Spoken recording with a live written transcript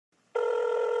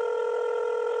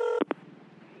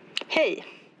Hej,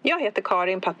 jag heter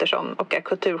Karin Pettersson och är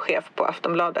kulturchef på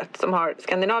Aftonbladet som har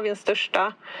Skandinaviens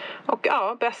största och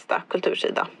bästa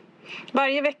kultursida.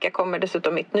 Varje vecka kommer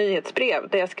dessutom mitt nyhetsbrev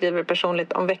där jag skriver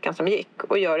personligt om veckan som gick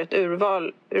och gör ett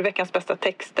urval ur veckans bästa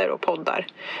texter och poddar.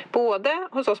 Både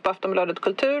hos oss på Aftonbladet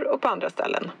Kultur och på andra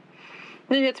ställen.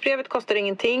 Nyhetsbrevet kostar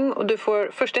ingenting och du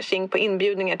får första tjing på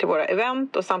inbjudningar till våra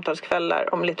event och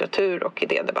samtalskvällar om litteratur och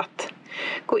idédebatt.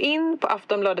 Gå in på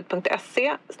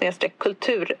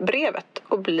aftonbladet.se/kulturbrevet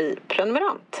och bli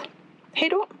prenumerant. Hej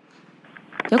då!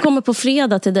 Jag kommer på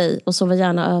fredag till dig och sover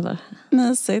gärna över.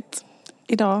 Mysigt.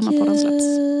 Idag när podden släpps.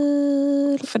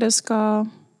 För du ska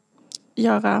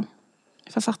göra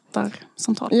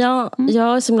författarsamtal. Ja,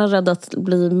 jag är så himla rädd att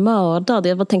bli mördad.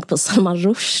 Jag har bara tänkt på Salman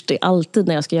Rushdie alltid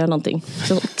när jag ska göra någonting.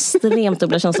 Så extremt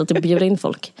dubbla känslor att bjuda in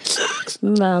folk.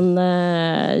 Men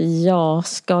jag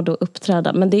ska då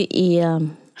uppträda. Men det är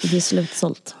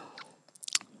slutsålt.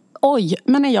 Oj,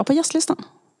 men är jag på gästlistan?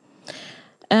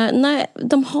 Nej,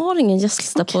 de har ingen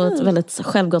gästlista på ett väldigt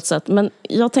självgott sätt. Men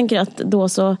jag tänker att då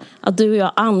så att du och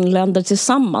jag anländer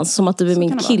tillsammans som att du är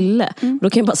min kille. Då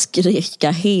kan jag bara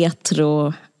skrika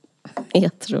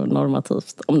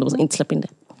heteronormativt om de inte släpper in det.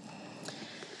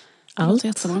 Allt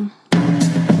jättebra.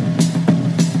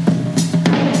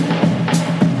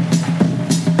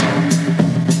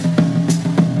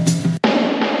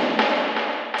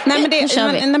 Nej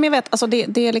men jag vet alltså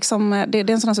det är liksom det är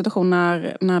en sån här situation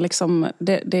när liksom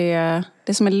det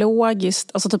som är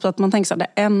logiskt, alltså typ att man tänker så här,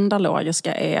 det enda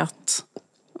logiska är att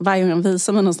varje gång jag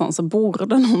visar mig någonstans så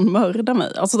borde någon mörda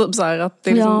mig. Alltså typ så här att det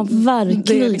är liksom, verkligen.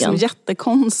 Det är liksom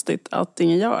jättekonstigt att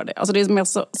ingen gör det. Alltså det är mer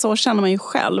så känner man ju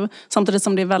själv, samtidigt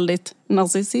som det är väldigt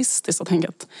narcissistiskt att tänka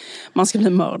att man ska bli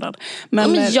mördad.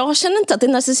 Men jag känner inte att det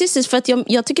är narcissistiskt, för att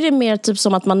jag tycker det är mer typ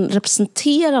som att man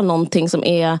representerar någonting som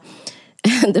är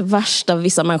det värsta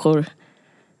vissa människor,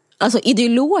 alltså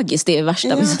ideologiskt det är värsta.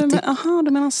 Ja,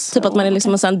 du menar så. Typ att man är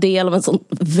liksom en del av en sån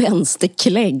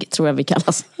vänsterklägg, tror jag vi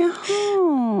kallas. Jaha,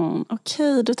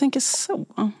 okej, du tänker så.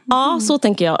 Ja, så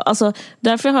tänker jag. Alltså,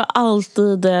 därför har jag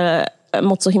alltid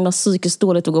mått så himla psykiskt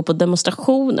dåligt att gå på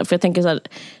demonstrationer. För jag tänker så här,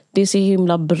 det är så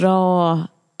himla bra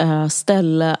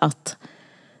ställe att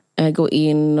gå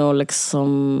in och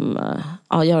liksom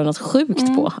göra något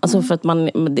sjukt på. Alltså för att det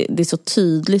är så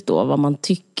tydligt då vad man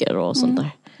tycker och sånt där.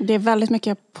 Det är väldigt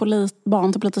mycket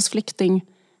barn till politisk flykting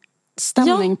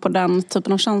stämning på den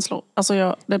typen av känslor.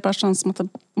 Alltså det bara känns som att det är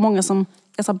många som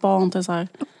är så barn till så här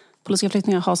politiska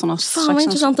flyktingar har sådana slags vad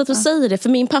intressant att du säger det, för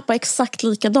min pappa är exakt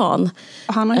likadan.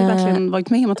 Och han har ju verkligen varit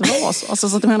med om att det var så. Alltså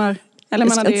så att jag menar det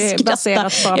är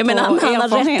baserat bara på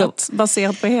erfarenhet.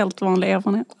 Baserat på helt vanlig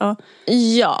erfarenhet.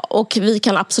 Ja, och vi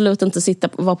kan absolut inte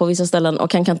vara på vissa ställen och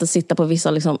kan inte sitta på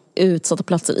vissa liksom utsatta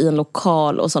platser i en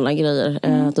lokal och sådana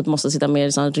grejer. Typ måste sitta mer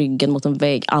i sån ryggen mot en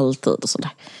vägg alltid och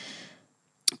sådär.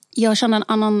 Jag känner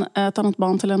ett annat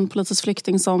barn till en politisk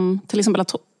flykting som till exempel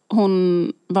att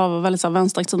hon var väldigt så här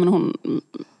vänsteraktiv, men hon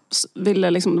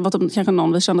ville liksom, det var typ kanske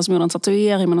någon vi kände som gjorde en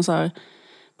tatuering med någon så här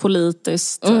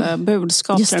politiskt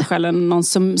budskap kanske, eller någon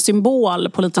symbol,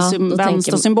 politisk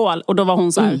vänstersymbol. Och då var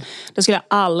hon så här, det skulle jag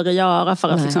aldrig göra, för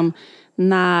att liksom,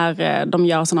 när de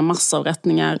gör såna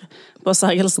massavrättningar på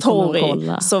Sergels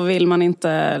torg så vill man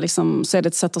inte liksom, så är det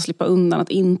ett sätt att slippa undan att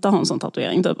inte ha en sån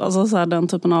tatuering typ. Alltså så här, den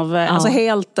typen av alltså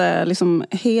helt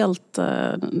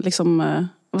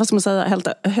vad ska man säga,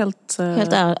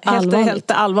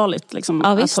 helt allvarligt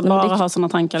liksom, visst, att bara ha såna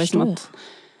tankar liksom att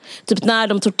typ när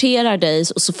de torterar dig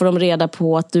så får de reda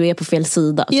på att du är på fel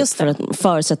sida. Typ, för att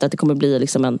förutsätta att det kommer bli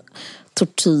liksom en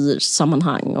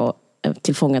tortyrsammanhang och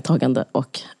tillfångatagande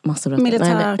och massor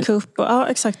militärkupp. Ja,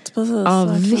 exakt. Precis. Ja,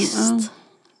 visst. Ja.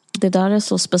 Det där är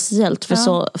så speciellt.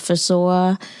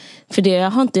 För det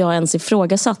har inte jag ens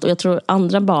ifrågasatt. Och jag tror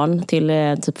andra barn till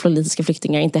typ politiska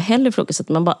flyktingar inte heller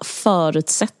ifrågasätter. Man bara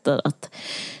förutsätter att...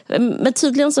 Men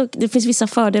tydligen så det finns vissa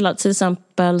fördelar. Till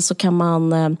exempel så kan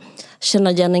man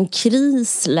känna igen en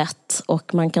kris lätt.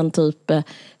 Och man kan typ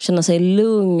känna sig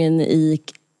lugn i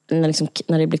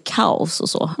när det blir kaos och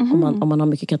så. Om man har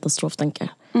mycket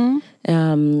katastroftankar.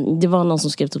 Det var någon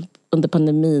som skrev typ, under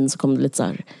pandemin så kom det lite så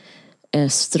här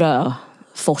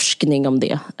ströforskning om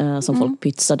det som folk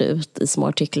pytsade ut i små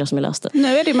artiklar som jag läste.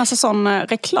 Nu är det ju massa sån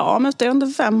reklam ute. Jag undrar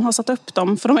vem har satt upp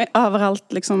dem, för de är överallt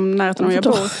liksom närheten av jag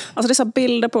bor. Alltså det är så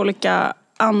bilder på olika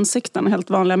ansikten, helt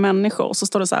vanliga människor. Så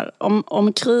står det så här,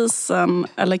 om krisen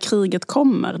eller kriget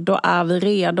kommer, då är vi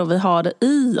redo, vi har det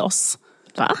i oss.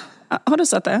 Va? Har du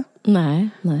sett det? Nej,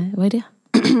 vad är det?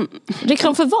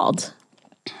 Reklam för vad?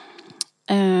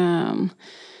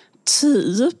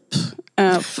 Typ.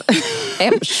 Nej.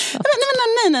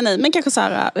 Men kanske så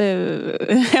här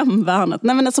hemvärnet.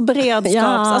 Nej, men alltså beredskaps.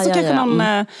 Alltså kanske någon...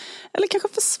 Eller kanske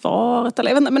försvaret.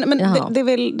 Eller, jag vet inte, men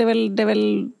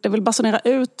det vill basunera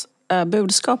ut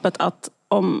budskapet att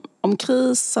om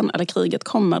krisen eller kriget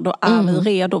kommer, då är vi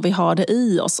redo. Vi har det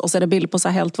i oss. Och så är det bild på så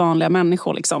här helt vanliga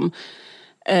människor. Liksom.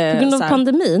 På grund av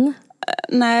pandemin?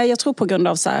 Nej, jag tror på grund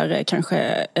av så här,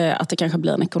 kanske, att det kanske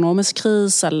blir en ekonomisk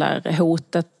kris eller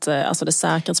hotet, alltså det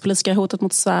säkerhetspolitiska hotet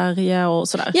mot Sverige och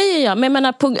sådär. Ja, men jag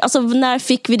menar, alltså, när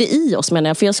fick vi det i oss, menar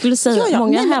jag? För jag skulle säga att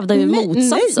många hävdar ju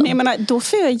motsatsen. Nej, jag menar, då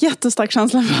får jag jättestark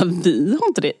känsla för att vi har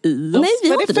inte det i oss. Nej, vi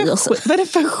har inte det i oss. Vad är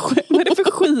det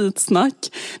för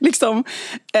skitsnack? Liksom,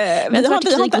 vi har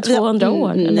krig på 200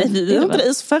 år. Nej, vi har inte det i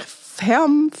oss för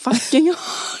 5 fucking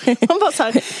år. Man bara så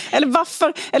här, eller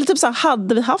varför? Eller typ så här,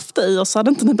 hade vi haft det i oss så hade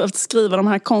inte ni behövt skriva de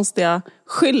här konstiga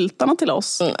skyltarna till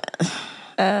oss.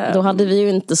 Då hade vi ju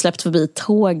inte släppt förbi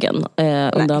tågen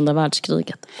under andra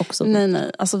världskriget också.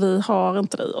 Nej, alltså vi har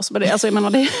inte det i oss. Men det, alltså jag menar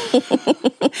det.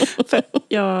 För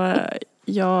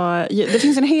det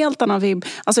finns en helt annan vibb.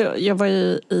 Alltså jag var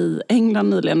ju i England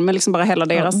nyligen, men liksom bara hela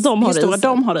deras historia.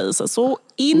 De har det i sig så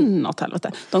inåt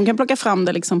helvete. De kan plocka fram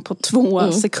det liksom på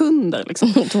 2 sekunder.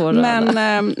 Liksom.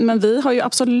 Men vi har ju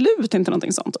absolut inte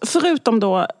någonting sånt. Förutom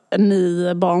då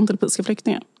ni barn till politiska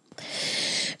flyktingar.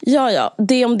 Ja,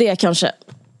 det om det kanske.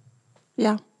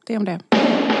 Ja, det om det.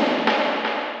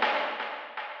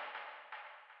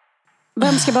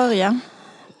 Vem ska börja?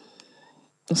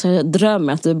 Så jag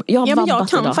drömmer att du... Jag kan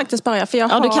idag. Faktiskt börja, för jag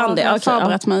har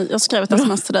förberett mig. Jag skrev ett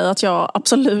sms till dig att jag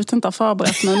absolut inte har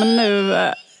förberett mig. Men nu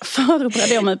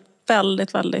förberedde jag mig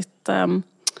väldigt, väldigt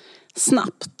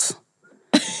snabbt.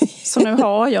 Så nu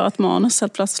har jag ett manus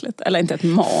helt plötsligt. Eller inte ett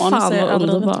manus,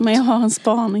 men jag har en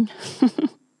spaning.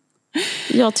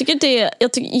 Jag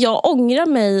ångrar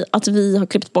mig att vi har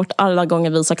klippt bort alla gånger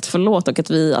vi har sagt förlåt och att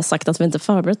vi har sagt att vi inte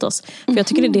förberett oss. För jag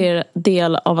tycker det är en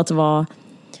del av att vara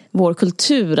vår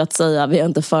kultur att säga vi har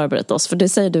inte förberett oss. För det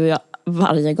säger du och jag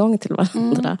varje gång till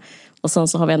varandra. Och sen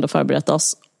så har vi ändå förberett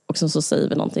oss och sen så säger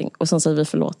vi någonting och sen säger vi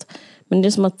förlåt. Men det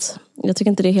är som att jag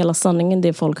tycker inte det är hela sanningen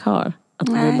det folk hör. Att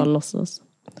vi bara låtsas.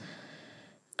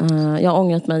 Jag har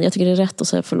ångrat mig. Jag tycker det är rätt att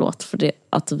säga förlåt för det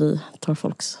att vi tar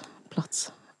folks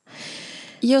plats.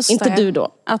 Just inte det. Du då.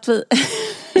 Att vi...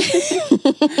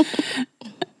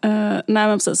 nej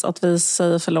men precis, att vi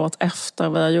säger förlåt efter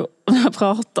vi har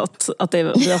pratat. Att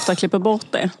vi ofta klipper bort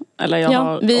det.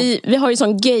 Eller vi har ju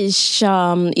sån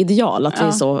geisha-ideal. Att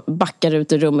vi så backar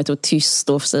ut i rummet och tyst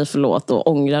och säger förlåt och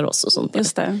ångrar oss och sånt.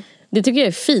 Just det. Det tycker jag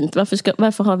är fint.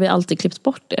 Varför har vi alltid klippt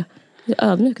bort det? Det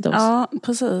är ödmjukt av oss. Ja,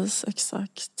 precis.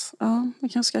 Exakt. Ja, vi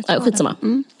kanske ska skitsamma.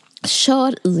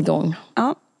 Kör igång.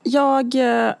 Ja, jag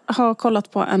har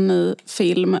kollat på en ny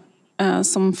film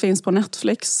som finns på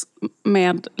Netflix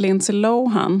med Lindsay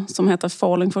Lohans som heter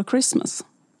Falling for Christmas.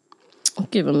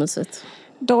 Gud vad mysigt.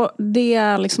 Det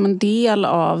är liksom en del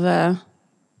av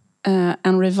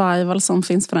en revival som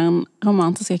finns för den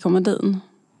romantiska komedin.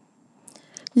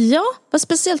 Ja, vad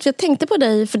speciellt, för jag tänkte på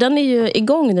dig, för den är ju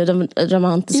igång nu, den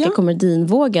romantiska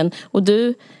komedinvågen. Och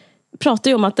du pratade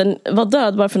ju om att den var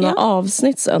död bara för några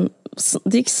avsnitt sedan.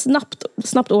 Det gick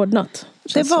snabbt ordnat.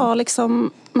 Det var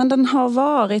liksom, men den har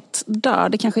varit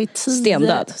död kanske i 10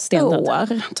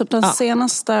 år. Typ de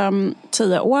senaste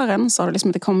 10 åren så har det liksom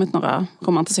inte kommit några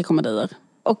romantiska komedier.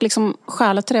 Och liksom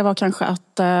skälet till det var kanske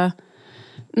att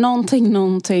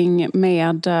någonting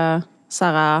med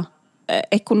såhär,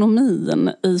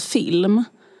 ekonomin i film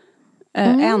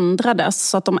ändrades.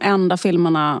 Så att de enda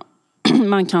filmerna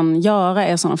man kan göra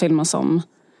är sådana filmer som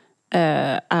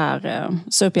är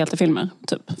superhjältefilmer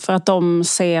typ. För att de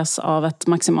ses av ett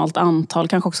maximalt antal,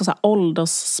 kanske också så här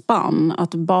åldersspann,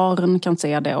 att barn kan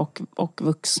se det och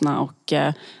vuxna och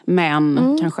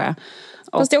män kanske.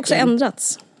 Fast det har också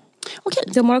ändrats. Okay.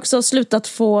 De har också slutat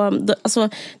få, alltså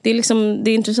det är liksom,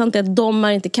 det intressanta är att de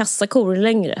är inte kassakor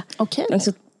längre. Okay.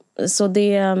 Alltså, så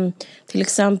det, till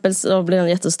exempel så blev det en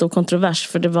jättestor kontrovers,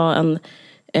 för det var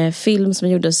en film som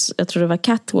gjordes, jag tror det var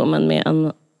Catwoman, med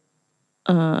en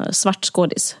svart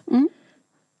skådis.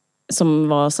 Som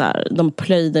var så här, de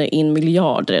plöjde in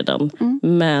miljarder i den.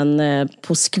 Men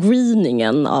på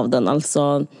screeningen av den,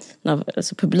 alltså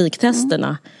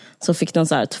publiktesterna, så fick den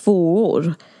så här 2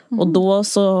 år. Och då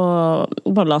så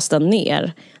bara lades den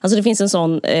ner. Alltså det finns en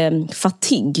sån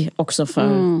fatig också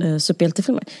för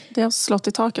superhjältefilmer. Det har slått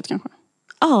i taket kanske?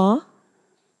 Ja.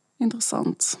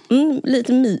 Intressant.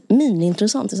 Lite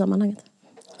mini-intressant i sammanhanget.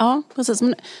 Ja, precis.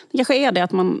 Men det kanske är det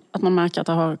att man märker att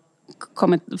det har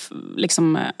kommit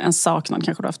liksom en saknad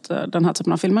kanske då efter den här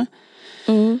typen av filmer.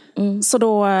 Så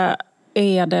då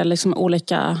är det liksom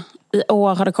olika i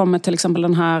år har det kommit till exempel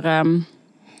den här...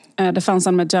 det fanns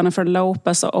en med Jennifer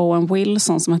Lopez och Owen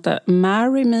Wilson som heter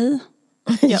Marry Me.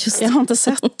 Jag har inte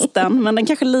sett den, men den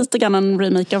kanske lite grann en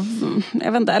remake av,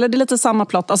 jag vet inte, eller det är lite samma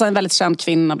plott. Alltså en väldigt känd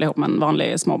kvinna blir ihop med en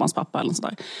vanlig småbarnspappa eller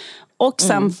sådär. Och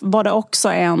sen var det också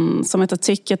en som heter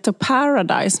Ticket to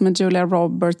Paradise med Julia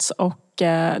Roberts och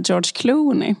George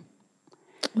Clooney.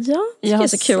 Ja, det är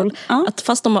så kul. Att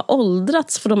fast de har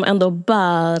åldrats får de ändå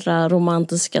bära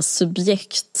romantiska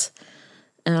subjekt.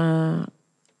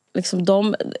 Liksom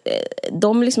de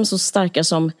är liksom så starka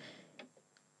som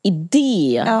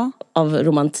idé av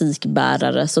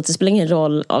romantikbärare, så att det spelar ingen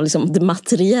roll av liksom det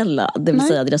materiella, det vill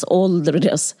säga deras ålder och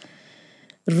deras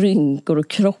rynkor och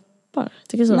kroppar.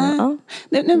 Tycker så? Ja.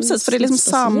 Nej, precis, för det är liksom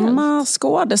samma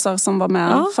skådisar som var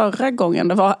med förra gången.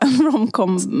 Det var en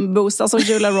rom-com boost, alltså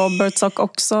Julia Roberts och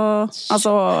också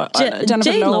alltså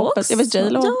Jennifer Lopez. Jag vet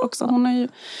J-Lo också, hon är ju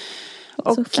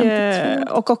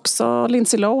och också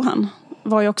Lindsay Lohan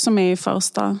var ju också med i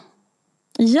första.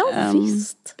 Ja,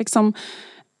 visst. Liksom,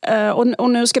 och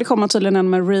nu ska det komma tydligen en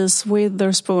med Reese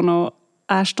Witherspoon och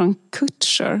Ashton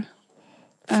Kutcher.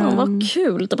 Fan vad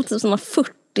kul. Det var typ sådana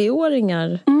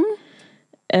 40-åringar.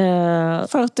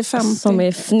 40-50. Som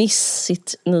är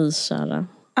fnissigt nykära.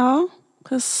 Ja,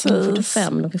 precis. De är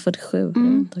 45, de är 47. Jag vet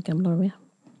inte hur gamla de är.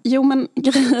 Jo, men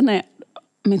grejen är,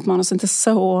 mitt manus är inte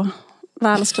så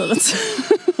välskrivet.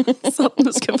 Så att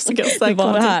nu ska jag försöka säga det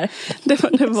var det här.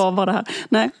 Det var bara det här.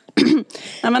 Nej.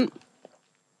 Nej, men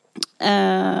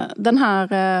den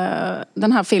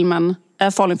här filmen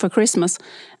Falling for Christmas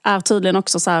är tydligen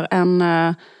också så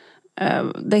här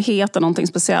det heter någonting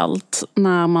speciellt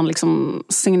när man liksom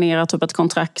signerar typ ett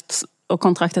kontrakt, och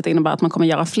kontraktet innebär att man kommer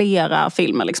göra flera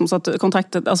filmer liksom, så att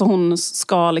kontraktet, alltså hon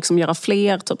ska liksom göra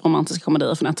fler typ romantiska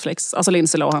komedier för Netflix, alltså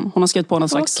Lindsay Lohan, hon har skrivit på någon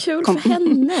slags kul för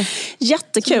henne.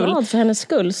 Jättekul. Glad för hennes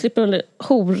skull, slipper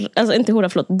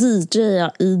DJ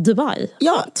i Dubai.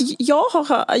 Ja,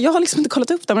 jag har liksom inte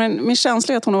kollat upp det, men min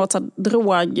känsla är att hon har varit så här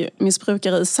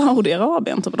drogmissbrukare i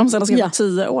Saudiarabien typ de senaste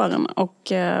 10 åren,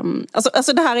 och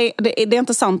alltså det här är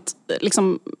inte sant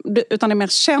liksom, utan det är mer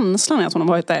känslan att hon har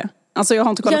varit det. Alltså jag har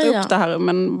inte kollat upp det här,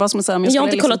 men vad som jag säger, jag har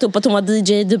inte kollat upp att hon var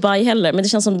DJ i Dubai heller, men det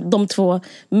känns som de två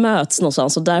möts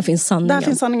någonstans och där finns sanningen. Där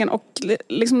finns sanningen, och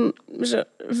liksom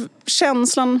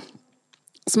känslan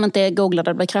som inte är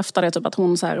googlade bekräftade är typ att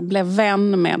hon så här blev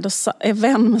vän med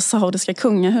saudiska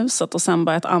kungahuset och sen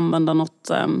börjat använda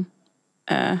något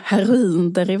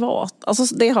heroinderivat.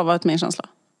 Alltså det har varit min känsla.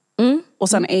 Och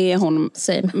sen är hon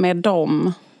med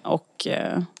dem och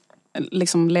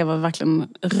liksom lever verkligen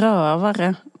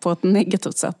rövare på ett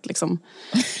negativt sätt liksom.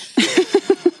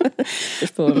 Jag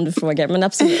förstår om du frågar, men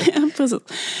absolut. Ja, precis.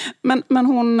 Men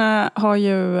hon har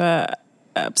ju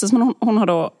precis, men hon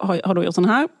har då gjort den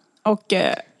här, och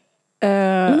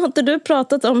men har inte du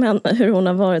pratat om hur hon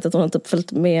har varit, att hon har typ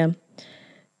följt med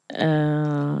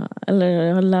eller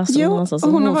jag har läst om någonstans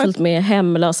att hon har följt med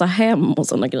hemlösa hem och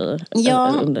sådana grejer. Ja,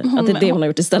 att det är det hon har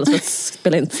gjort istället för att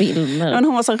spela in filmer. Men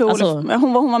hon var så rolig. Alltså,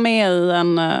 hon var med i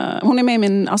hon är med i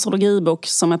min astrologibok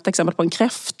som ett exempel på en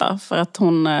kräfta, för att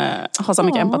hon har så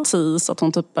mycket empati, så att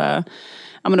hon typ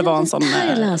men det var en sån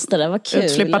jag läste det, vad kul.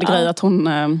 Utflippad grej att hon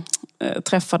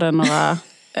träffade några,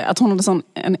 att hon hade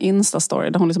en Insta-story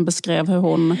där hon liksom beskrev hur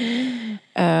hon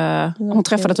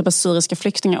träffade typ syriska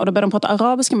flyktingar, och då började de prata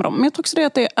arabiska med dem. Men jag tror också det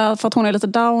att det är för att hon är lite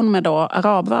down med då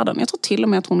arabvärlden. Jag tror till och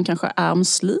med att hon kanske är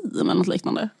muslim eller något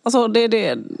liknande. Alltså det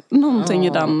är någonting i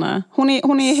den. Hon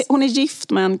är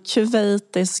gift med en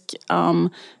kuwaitisk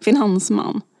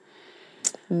finansman.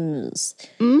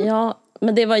 Ja,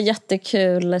 men det var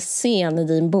jättekul scen i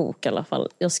din bok i alla fall.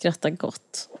 Jag skrattar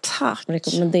gott. Tack. Jag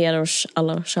rekommenderar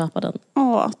alla att köpa den.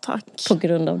 Tack. På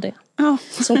grund av det. Ja.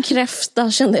 Som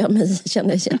kräfta kände jag igen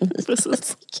mig.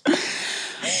 Precis.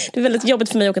 Det är väldigt jobbigt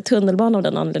för mig att åka tunnelbana av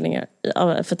den anledningen.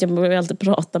 För att jag börjar alltid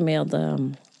prata med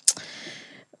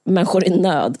människor i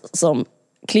nöd som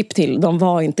klipp till, de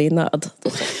var inte i nöd.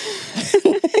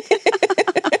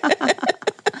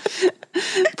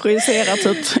 Projicera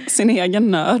typ sin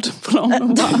egen nöd på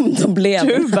dem. De blev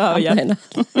du börjar.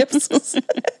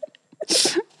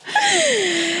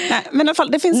 Nej, men i alla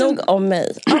fall, det finns nog om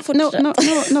mig.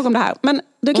 Nog om det här. Men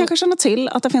du kanske känner till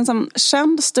att det finns en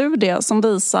känd studie som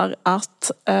visar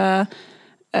att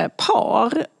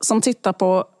par som tittar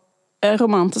på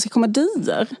romantiska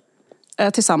komedier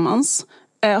tillsammans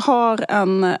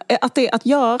att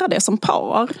göra det som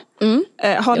par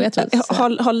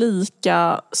har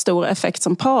lika stor effekt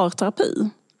som parterapi.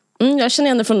 Jag känner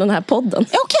igen det från den här podden.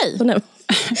 Okej.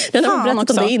 Den har berättat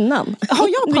om det innan. Har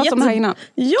jag pratat om det här innan?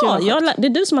 Ja, det är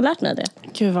du som har lärt mig det.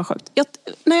 Gud vad sjukt.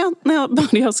 När jag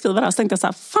började skriva det här så tänkte jag så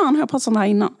här, fan har jag pratat om det här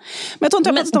innan? Men jag tror inte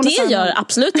jag pratat om det. Det gör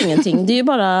absolut ingenting. Det är ju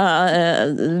bara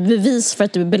bevis för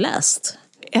att du är beläst.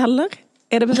 Eller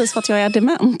är det bevis för att jag är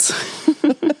dement?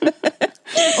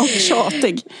 Och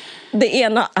tjatig. Det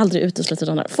ena aldrig utesluter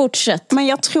det andra. Fortsätt. Men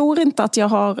jag tror inte att jag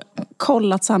har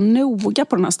kollat så här noga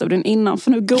på den här studien innan.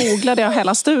 För nu googlade jag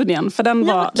hela studien. För det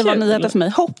var nyheter för mig.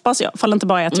 Hoppas jag. Fall inte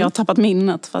bara att jag har tappat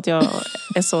minnet. För att jag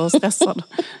är så stressad.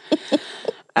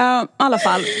 I alla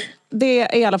fall. Det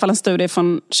är i alla fall en studie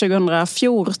från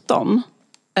 2014.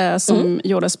 Som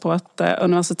gjordes på ett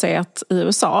universitet i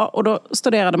USA. Och då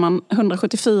studerade man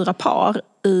 174 par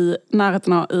i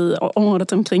närheten i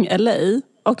området omkring LA.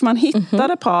 Och man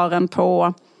hittade paren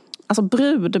på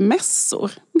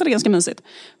brudmässor. Det är ganska mysigt.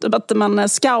 Typ att man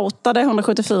scoutade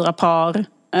 174 par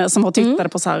som var tittade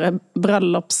på så här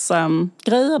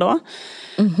bröllopsgrejer då.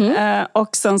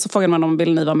 Och sen så frågade man om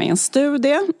vill ni vara med i en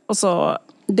studie. Och så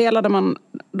delade man,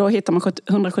 då hittade man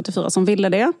 174 som ville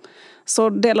det. Så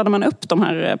delade man upp de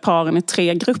här paren i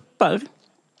 3 grupper.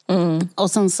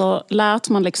 Och sen så lät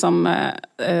man liksom,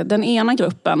 den ena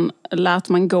gruppen lät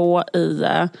man gå i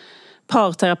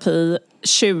parterapi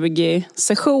 20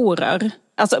 sessioner.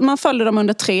 Alltså man följde dem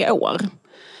under 3 år.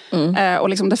 Och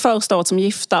liksom det första året som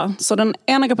gifta. Så den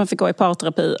ena gruppen fick gå i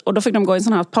parterapi. Och då fick de gå i en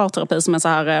sån här parterapi som är så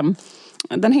här...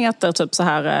 Den heter typ så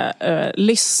här...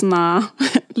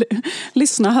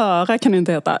 lyssna, höra kan det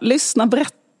inte heta. Lyssna,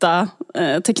 berätta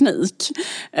teknik.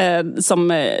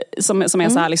 Som är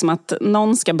så här liksom att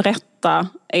någon ska berätta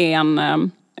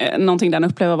någonting den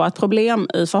upplever var ett problem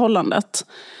i förhållandet.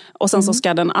 Och sen så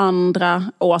ska den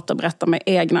andra återberätta med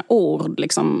egna ord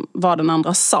liksom, vad den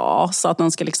andra sa. Så att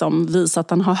den ska liksom visa att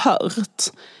den har hört.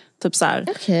 Typ så här.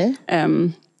 Okay.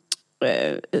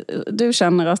 Du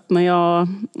känner att när jag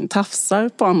tafsar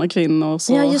på andra kvinnor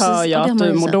så hör jag att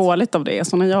du mår dåligt av det.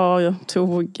 Så när jag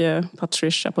tog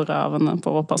Patricia på röven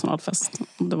på vår personalfest.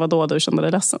 Det var då du kände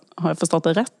dig ledsen. Har jag förstått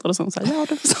det rätt? Och då sa hon så här, ja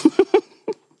du förstår.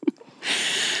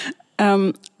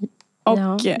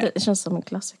 Det känns som en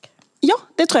klassiker. Ja,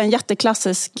 det tror jag är en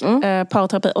jätteklassisk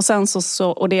parterapi. Och sen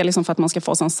och det är liksom för att man ska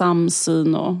få en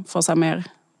samsyn och få så här mer,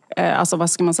 vad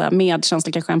ska man säga,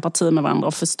 medkänsla, kanske empati med varandra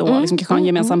och förstå, liksom kanske en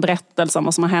gemensam berättelse om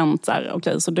vad som har hänt.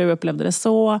 Okej, så du upplevde det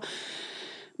så.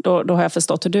 Då har jag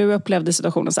förstått hur du upplevde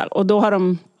situationen så här. Och då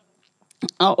har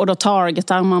och då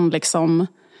targetar man liksom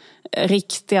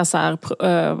riktiga så här,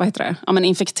 vad heter det? Ja, men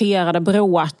infekterade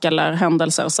bråk eller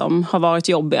händelser som har varit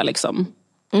jobbiga liksom.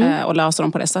 Och löser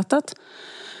dem på det sättet.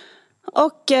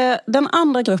 Och den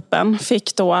andra gruppen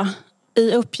fick då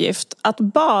i uppgift att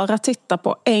bara titta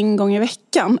på en gång i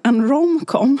veckan en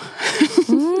rom-com.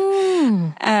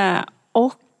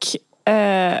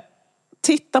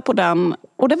 Titta på den.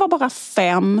 Och det var bara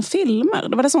 5 filmer.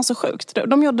 Det var det som var så sjukt.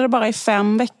 De gjorde det bara i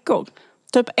 5 veckor.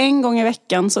 Typ en gång i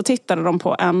veckan så tittade de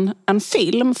på en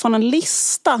film från en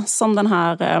lista som den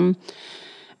här...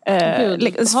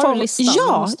 har du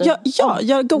listan?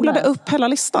 Jag googlade upp hela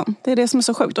listan. Det är det som är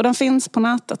så sjukt. Och den finns på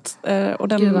nätet. Och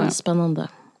den, Gud vad spännande.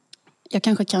 Jag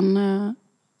kanske kan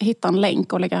hitta en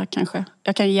länk och lägga kanske.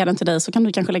 Jag kan ge den till dig så kan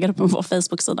du kanske lägga det på vår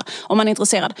Facebook-sida. Om man är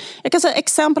intresserad. Jag kan säga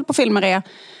exempel på filmer är...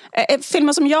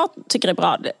 filmer som jag tycker är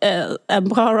bra.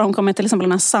 Bra rom-com är till exempel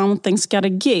den här Something's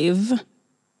Gotta Give.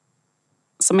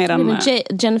 Som är den...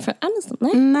 Jennifer Aniston?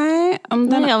 Nej.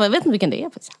 Jag vet inte vilken det är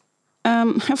faktiskt.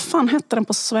 Hur fan hette den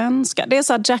på svenska? Det är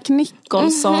så här Jack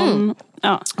Nicholson.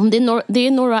 Ja. Det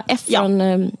är Nora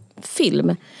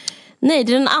Ephron-film. Nej,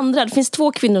 det är den andra. Det finns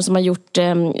 2 kvinnor som har gjort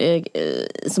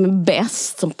som är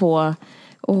bäst på,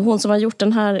 och hon som har gjort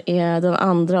den här är den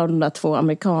andra av de där 2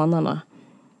 amerikanarna.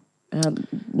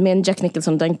 Med en Jack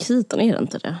Nicholson, den Keaton, är det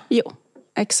inte det? Jo,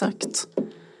 exakt.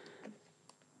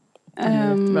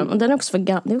 Men den är också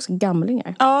det är också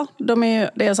gamlingar. Ja,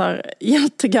 det är så här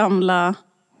jättegamla.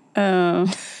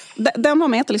 Den var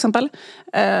med till exempel.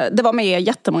 Det var med i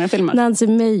jättemånga filmer. Nancy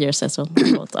Meyers är så.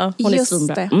 Ja, hon är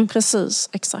svinbra. Just det, precis,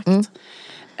 exakt.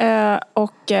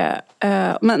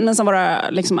 Men sen var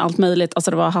det liksom allt möjligt.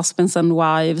 Alltså det var Husbands and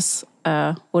Wives,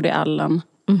 Woody Allen.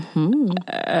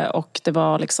 Och det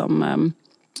var liksom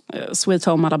Sweet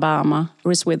Home Alabama,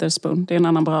 Reese Witherspoon. Det är en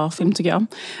annan bra film tycker jag. Och,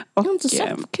 jag har inte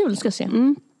sett, kul ska jag se.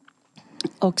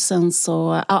 Och sen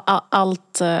så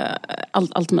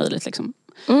allt möjligt liksom.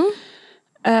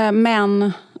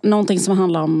 Men någonting som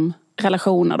handlar om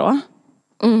relationer då.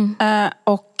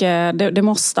 Och det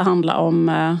måste handla om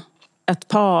ett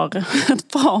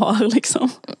par liksom.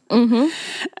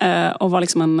 Och var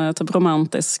liksom en typ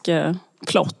romantisk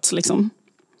plott liksom.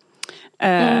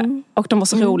 Och de var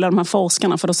så roliga, de här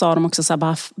forskarna, för då sa de också så här,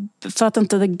 bara, för att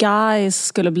inte the guys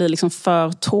skulle bli liksom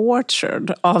för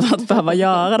tortured av att behöva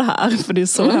göra det här, för det är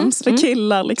så hemskt för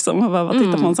killar liksom, att behöva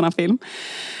titta på en sån här film,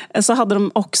 så hade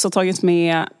de också tagit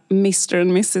med Mr. and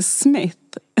Mrs. Smith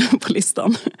på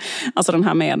listan. Alltså den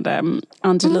här med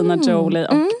Angelina Jolie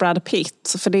och Brad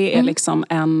Pitt. För det är liksom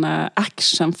en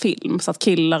actionfilm. Så att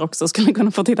killar också skulle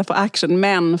kunna få titta på action.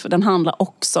 Men den handlar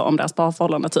också om deras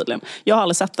parförhållande tydligen. Jag har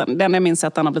aldrig sett den. Den jag minns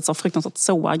att den har blivit så fruktansvärt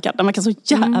sågad. Den verkar så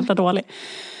jävla dålig.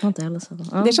 Jag har inte heller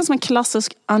sett den. Det känns som en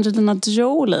klassisk Angelina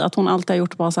Jolie. Att hon alltid har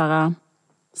gjort bara så här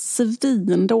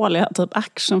svindåliga typ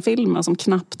actionfilmer som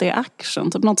knappt är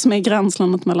action. Typ något som är i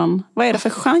gränslandet mellan... Vad är det för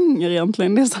genre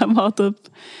egentligen? Det är så här bara typ...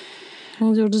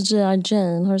 Hon gjorde G.I.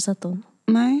 Jane. Har du sett den?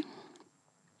 Nej.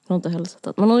 Jag har inte heller sett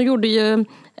den. Men hon gjorde ju...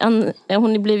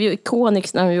 hon blev ju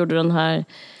ikonisk när hon gjorde den här...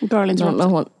 Girl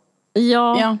Interrupted.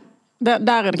 Ja.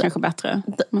 Där är det kanske bättre.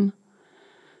 Men...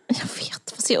 Jag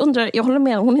vet. Fast jag undrar... Jag håller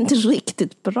med. Hon är inte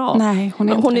riktigt bra. Nej, hon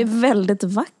är inte. Hon är väldigt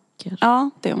vacker. Ja,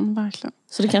 det är hon verkligen.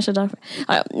 Så det kanske är därför.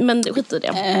 Ja, men skit i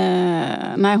det.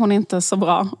 Nej, hon är inte så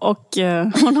bra. Och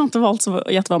hon har inte valt så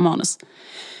jättebra manus.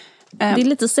 Det är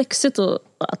lite sexigt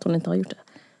att hon inte har gjort det.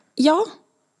 Ja,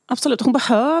 absolut. Hon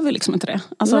behöver liksom inte det.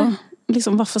 Alltså,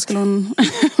 liksom, varför skulle hon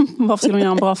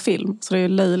göra en bra film? Så det är ju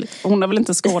löjligt. Hon har väl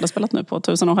inte skådespelat nu på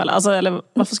 1000 år heller. Alltså, eller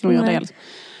varför skulle hon göra det?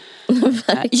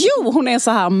 Jo, hon är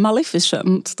så här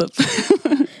Maleficent typ.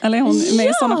 Eller är hon med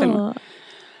i sådana filmer?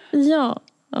 Ja.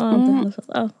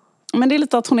 Men det är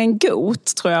lite att hon är en got,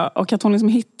 tror jag. Och att hon liksom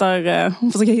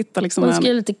hon försöker hitta liksom hon ska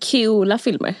göra lite coola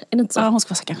filmer, är det inte så? Ja, hon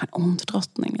ska vara kanske en ond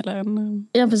drottning eller en...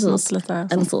 Ja, precis. Lite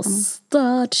eller så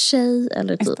störd tjej,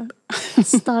 eller typ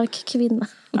stark kvinna.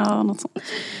 Ja, något sånt.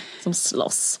 Som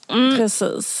slåss.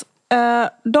 Precis. Det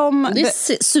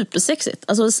är supersexigt.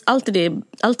 Alltså,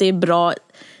 allt är bra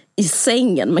i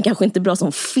sängen, men kanske inte bra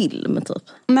som film typ.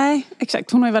 Nej,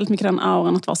 exakt. Hon har ju väldigt mycket den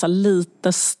auran att vara så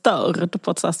lite störd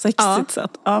på ett så här sexigt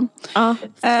sätt. Ja,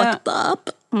 fucked up.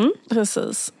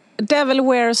 Precis. Devil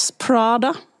Wears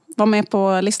Prada var med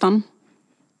på listan.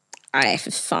 Nej,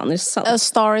 för fan, är det sant? A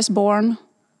Star is Born.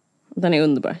 Den är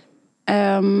underbar.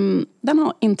 Den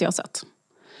har inte jag sett.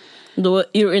 Då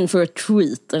you're in for a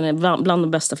treat. Den är bland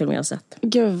de bästa filmer jag har sett.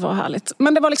 Gud vad härligt.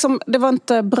 Men det var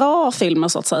inte bra filmer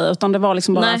så att säga, utan det var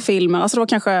liksom bara filmer. Alltså det var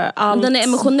kanske allt... Den är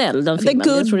emotionell, den filmen.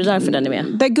 Jag tror det är därför den är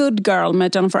med. The Good Girl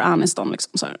med Jennifer Aniston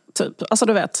liksom, så här, typ. Alltså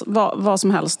du vet, vad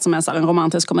som helst som är så här, en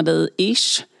romantisk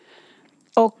komedi-ish.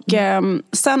 Och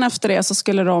sen efter det så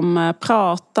skulle de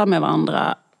prata med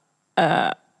varandra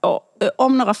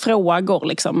om några frågor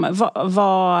liksom.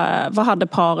 Vad hade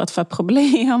paret för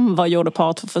problem? Vad gjorde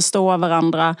paret för att förstå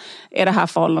varandra? Är det här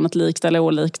förhållandet likt eller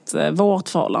olikt vårt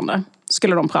förhållande?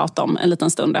 Skulle de prata om en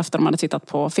liten stund efter de hade tittat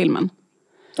på filmen.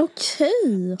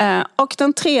 Okej. Och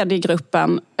den tredje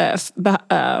gruppen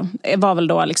var väl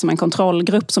då liksom en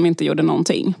kontrollgrupp som inte gjorde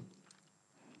någonting.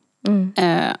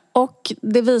 Och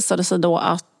det visade sig då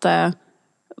att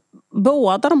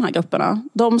båda de här grupperna,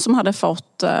 de som hade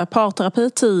fått parterapi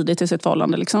tidigt i sitt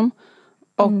förhållande liksom,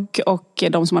 och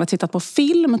de som hade tittat på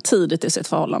film tidigt i sitt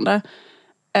förhållande,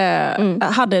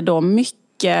 hade då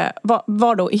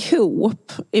var då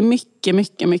ihop i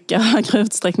mycket högre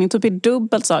utsträckning, typ i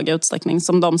dubbelt så hög utsträckning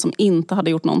som de som inte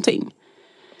hade gjort någonting.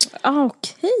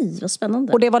 Okej, vad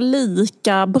spännande. Och det var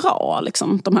lika bra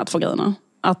liksom, de här två grejerna.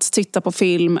 Att titta på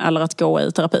film eller att gå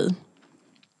i terapi.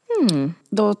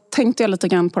 Då tänkte jag lite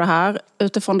grann på det här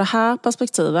utifrån det här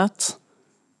perspektivet.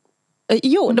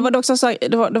 Det var också så här,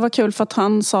 det var kul för att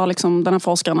han sa liksom, den här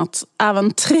forskaren, att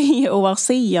även 3 år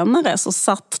senare så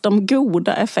satt de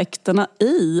goda effekterna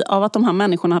av att de här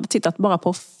människorna hade tittat bara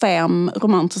på 5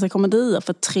 romantiska komedier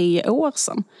för 3 år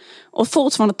sedan. Och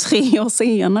fortfarande 3 år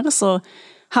senare så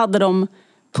hade de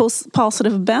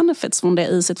positive benefits från det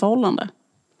i sitt förhållande.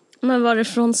 Men var det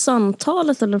från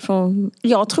samtalet eller från...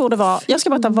 Jag tror det var... Jag ska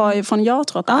berätta varifrån jag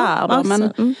tror att det är. Då.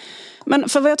 Alltså, men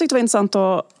för vad jag tyckte var intressant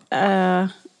då...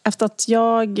 efter att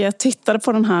jag tittade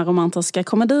på den här romantiska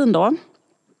komedin då.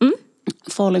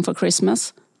 Falling for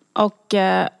Christmas. Och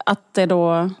att det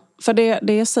då... För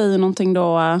det säger någonting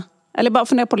då... Eller bara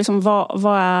fundera på liksom, vad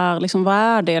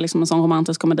är det liksom en sån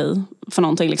romantisk komedi för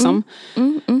någonting liksom.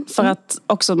 För att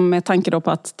också med tanke då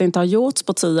på att det inte har gjorts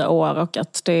på 10 år och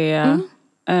att det...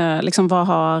 liksom, vad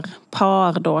har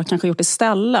par då kanske gjort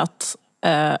istället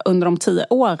under de 10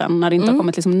 åren när det inte har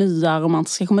kommit liksom, nya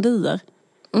romantiska komedier.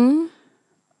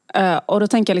 Och då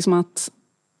tänker jag liksom att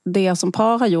det som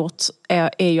par har gjort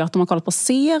är ju att de har kollat på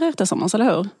serier tillsammans,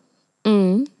 eller hur?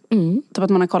 Typ att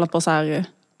man har kollat på så här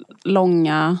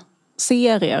långa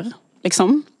serier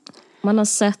liksom. Man har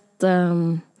sett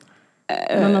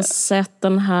Man har sett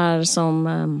den här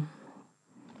som...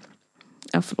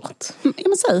 förlåt. Ja,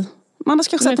 men säg. Man har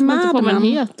kanske sett Mad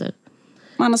Men.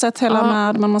 Man har sett hela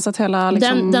Mad, man har sett hela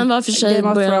liksom, den var för sig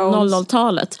början av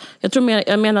 00-talet.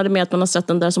 Jag menade med att man har sett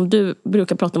den där som du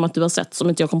brukar prata om att du har sett, som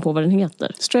inte jag kom på vad den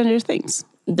heter. Stranger Things.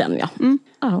 Den, ja.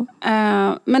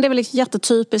 Men det är väl ett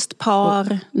jättetypiskt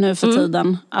par nu för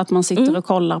tiden att man sitter och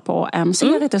kollar på en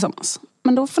serie tillsammans.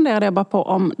 Men då funderade jag bara på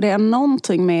om det är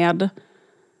någonting med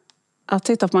att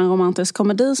titta på en romantisk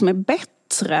komedi som är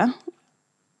bättre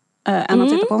än att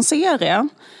titta på en serie.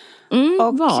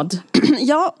 Och vad?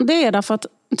 Ja, det är därför att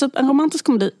typ en romantisk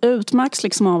komedi utmärks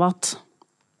liksom av att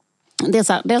det är,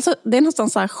 så här, det är nästan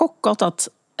så här chockart att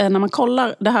när man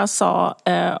kollar, det här sa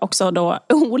också då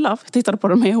Ola, tittade på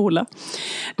det med Ola.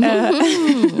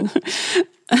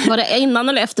 Var det innan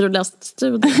eller efter du läst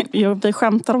studien? Jo, vi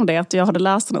skämtade om det, att jag hade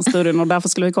läst den här studien och därför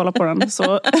skulle vi kolla på den.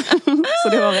 Så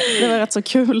det var rätt så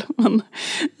kul.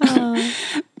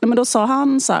 Men då sa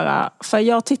han så här, för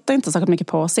jag tittar inte särskilt mycket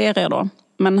på serier då,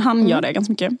 men han gör det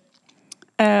ganska mycket.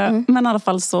 Men i alla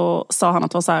fall så sa han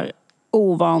att det var så här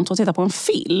ovant att titta på en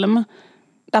film.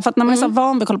 Därför att när man är så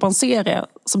van vid att kolla på en serie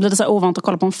så blir det så ovant att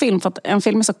kolla på en film. För att en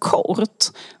film är så kort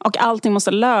och allting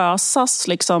måste lösas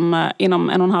liksom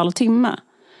inom 1,5 timme.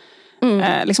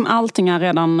 Liksom allting är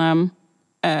redan...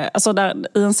 alltså där,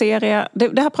 i en serie...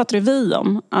 Det här pratade vi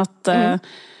om. Att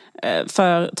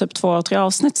för typ 2-3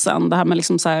 avsnitt sedan. Det här med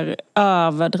liksom så här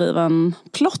överdriven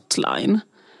plotline.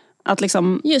 Att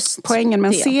liksom poängen med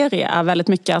en serie är väldigt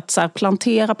mycket att så här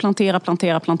plantera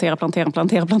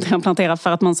för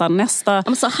att man så här nästa...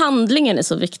 Alltså handlingen är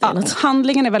så viktig. Ja,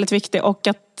 handlingen är väldigt viktig och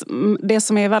att det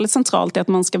som är väldigt centralt är att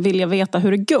man ska vilja veta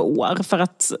hur det går för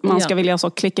att man ska vilja så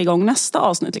klicka igång nästa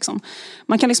avsnitt liksom.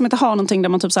 Man kan liksom inte ha någonting där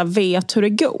man typ så här vet hur det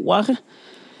går.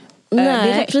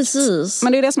 Nej, direkt. Precis.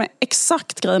 Men det är det som är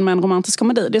exakt grejen med en romantisk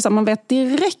komedi. Det är så att man vet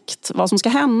direkt vad som ska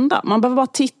hända. Man behöver bara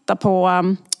titta på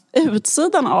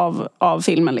utsidan av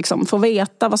filmen liksom, för att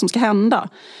veta vad som ska hända.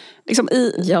 Liksom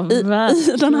i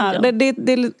den här.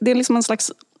 Det är liksom en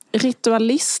slags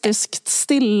ritualistiskt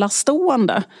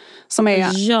stillastående som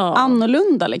är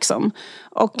annorlunda liksom.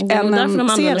 Och det är därför de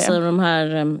använder sig av de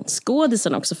här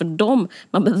skådisarna också, för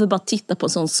man behöver bara titta på en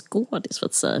sån skådis för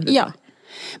att säga hur. Ja.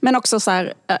 Men också så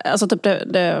här, alltså typ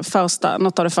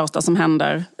något av det första som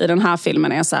händer i den här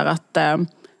filmen är så här att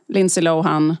Lindsay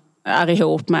Lohan är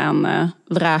ihop med en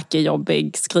vräkig,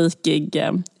 jobbig, skrikig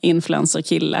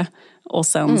influencer-kille. Och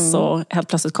sen så helt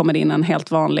plötsligt kommer det in en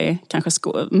helt vanlig, kanske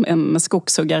med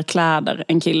skogshuggarkläder,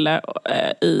 en kille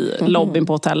i lobbyn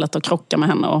på hotellet och krockar med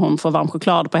henne och hon får varm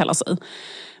choklad på hela sig.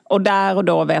 Och där och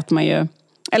då vet man ju,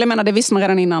 eller jag menar det visste man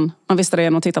redan innan, man visste det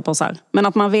genom att titta på så här. Men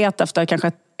att man vet efter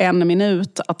kanske 1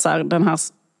 minut att så här, den här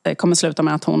kommer sluta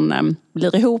med att hon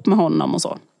blir ihop med honom och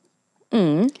så.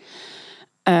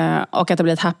 Och att det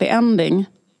blir ett happy ending.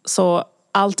 Så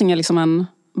allting är liksom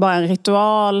bara en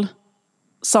ritual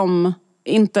som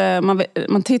inte,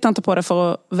 man tittar inte på det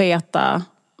för att veta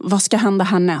vad ska hända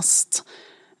härnäst.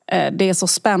 Det är så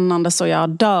spännande så jag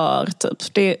dör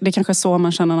typ. Det kanske är så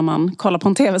man känner när man kollar på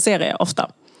en tv-serie ofta.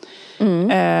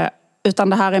 Utan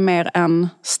det här är mer en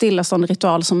stillastående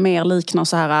ritual som mer liknar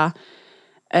så här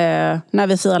när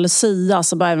vi firar Lucia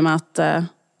så börjar vi med att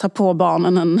ta på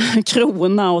barnen en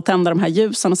krona och tända de här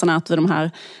ljusen och sen äter vi de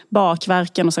här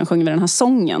bakverken och sen sjunger vi den här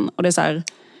sången. Och det är så här,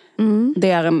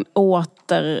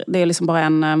 det är liksom bara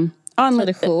en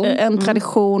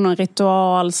tradition och en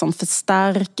ritual som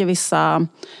förstärker vissa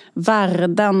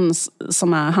värden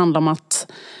som handlar om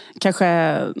att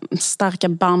kanske starka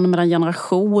band mellan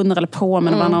generationer eller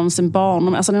påminner varandra om sin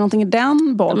barndom. Alltså det är någonting i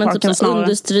den ballparken typ snarare.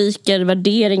 Understryker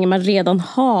värderingar man redan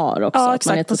har också. Ja, exakt, att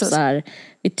man är typ så här,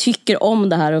 vi tycker om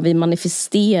det här och vi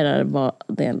manifesterar vad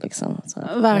det är liksom. Så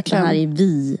här, verkligen. Det här är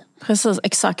vi. Precis,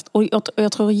 exakt. Och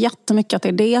jag tror jättemycket att det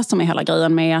är det som är hela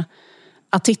grejen med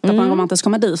att titta på en romantisk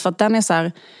komedi. För att den är så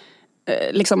här,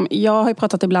 liksom, jag har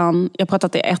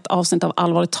pratat i ett avsnitt av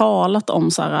Allvarligt talat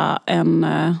om så här, en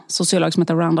sociolog som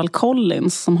heter Randall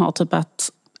Collins som har typ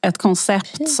ett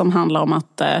koncept som handlar om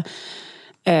att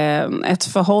ett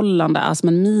förhållande är som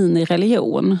en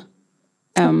mini-religion.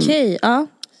 Okej, ja.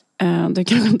 Du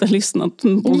kanske inte har lyssnat på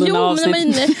dina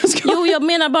avsnitt. Jo, jag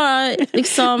menar bara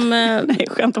liksom... Nej,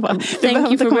 skämt bara.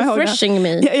 Thank you for refreshing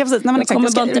me. Ja, precis. Nej,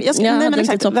 men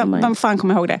exakt. Vem fan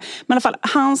kommer ihåg det? Men i alla fall,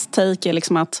 hans take är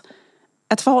liksom att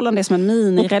ett förhållande är som en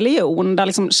minireligion där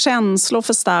liksom känslor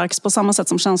förstärks på samma sätt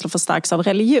som känslor förstärks av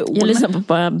religion. Jag lyssnar på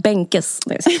bara Bänkes.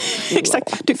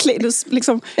 Exakt, du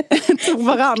liksom tog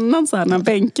varannan så här när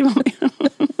Bänke var med.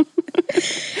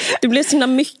 Det blev så himla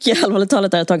mycket allvarligt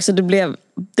talat där ett tag, så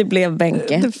det blev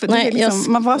Bänke.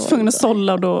 Man var tvungen att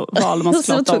sålla och då valde man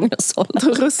såklart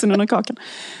russinen och kakan.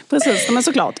 Precis, men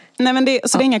såklart. Nej, men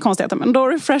så det är inga konstigheter. Men då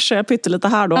refreshar jag pyttelite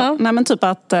här då. Ja. Nej, men typ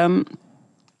att...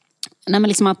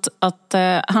 liksom att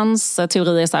hans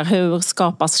teori är så här, hur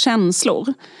skapas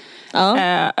känslor? Ja.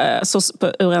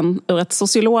 Ur ett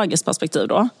sociologiskt perspektiv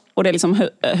då. Och det är liksom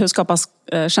hur skapas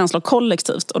känslor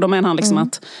kollektivt? Och då menar han liksom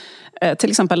att till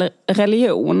exempel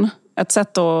religion, ett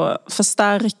sätt att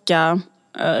förstärka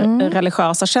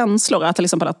religiösa känslor är till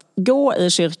exempel att gå i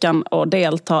kyrkan och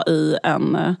delta i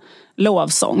en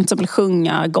lovsång, till exempel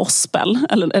sjunga gospel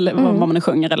eller vad man nu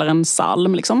sjunger, eller en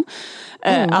psalm liksom.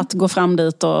 Att gå fram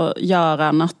dit och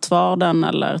göra nattvarden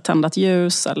eller tända ett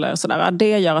ljus eller sådär.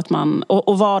 Det gör att man,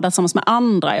 och vara där tillsammans med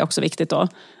andra är också viktigt då.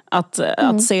 Att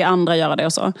se andra göra det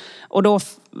och så. Och då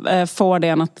får det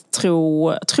en att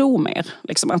tro mer.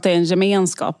 Liksom. Att det är en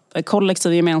gemenskap,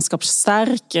 kollektiv gemenskap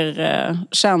stärker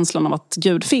känslan av att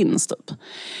Gud finns typ.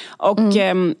 Och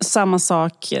samma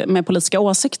sak med politiska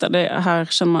åsikter. Det här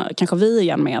känner kanske vi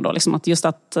igen med då. Liksom att just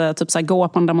att typ så här, gå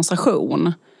på en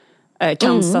demonstration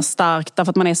kan så starkt, därför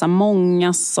att man är så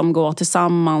många som går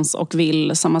tillsammans och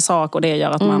vill samma sak, och det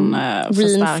gör att man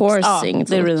reinforcing. Ja,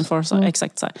 det är reinforcing,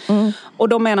 exakt så här. Och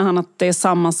då menar han att det är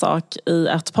samma sak i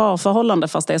ett parförhållande,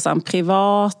 fast det är så en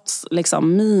privat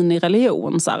liksom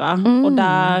minireligion så här. Och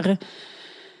där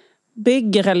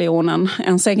bygger religionen,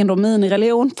 ens egen då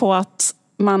minireligion, på att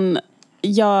man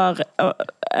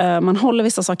håller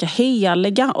vissa saker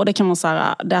heliga, och det kan vara så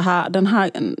här,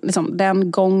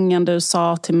 den gången du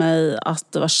sa till mig att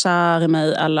du var kär i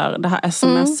mig, eller det här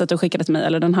smset du skickade till mig,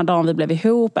 eller den här dagen vi blev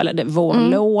ihop, eller det vår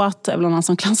låt, eller någon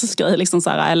sån klassisk grej liksom så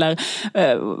här, eller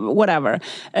whatever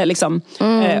liksom.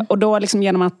 Och då liksom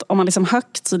genom att om man liksom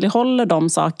högtidlighåller de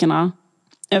sakerna,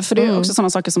 för det är också sådana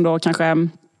saker som då kanske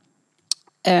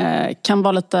kan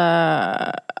vara lite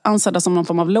ansedda som någon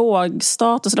form av låg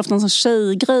status. Det är ofta en sån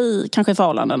tjejgrej kanske i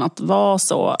förhållanden att vara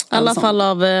så. I alla fall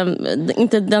av,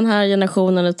 inte den här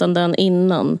generationen utan den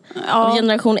innan. Ja. Av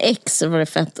generation X var det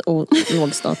fett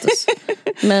låg status.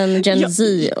 Men Gen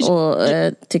Z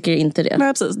tycker inte det.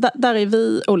 Nej, precis. Där är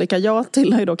vi olika. Jag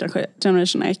tillhör ju då kanske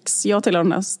Generation X. Jag tillhör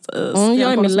näst.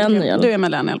 Jag är millennial. Du är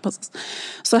millennial, precis.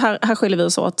 Så här skiljer vi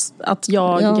oss åt. Att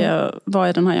jag var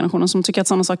i den här generationen som tycker att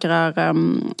sådana saker är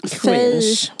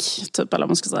fake, typ, eller vad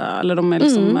man ska säga. Eller de är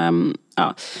liksom,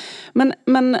 ja.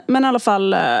 Men i alla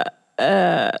fall,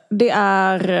 det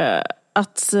är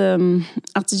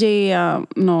att ge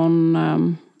någon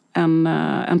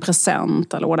en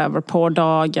present eller whatever på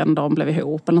dagen de blev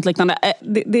ihop eller något liknande.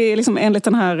 Det är liksom enligt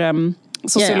den här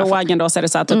sociologen då, så är det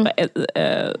så här, typ,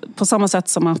 på samma sätt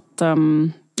som att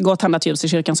gå och tända ett ljus i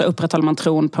kyrkan, så upprätthåller man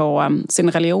tron på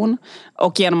sin religion,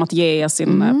 och genom att ge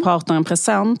sin partner en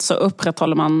present så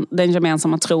upprätthåller man den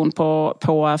gemensamma tron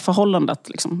på förhållandet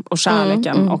liksom, och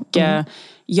kärleken och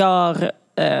gör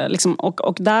liksom,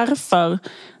 och därför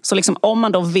så liksom, om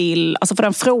man då vill, alltså för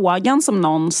den frågan som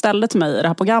någon ställde till mig i det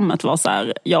här programmet var så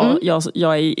här,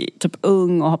 jag är typ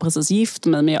ung och har precis gift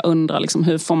mig, men jag undrar liksom,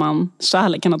 hur får man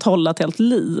kärleken att hålla ett helt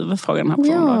liv, frågar den här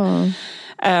personen.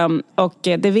 Och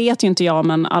det vet ju inte jag,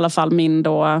 men i alla fall min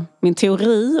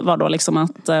teori var då liksom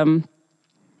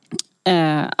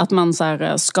att man så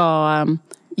här ska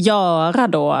göra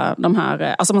då de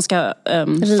här, alltså man ska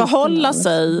förhålla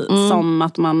sig som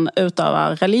att man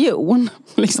utövar religion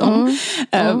liksom,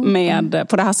 med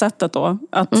på det här sättet då,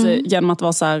 att genom att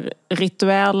vara så här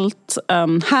rituellt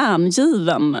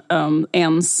hängiven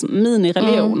ens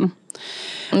minireligion.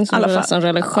 Som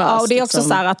religiöst. Ja, och det är också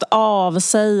så här att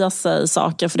avsäga sig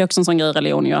saker, för det är också en sån grej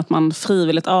religion gör, att man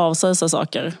frivilligt avsäger sig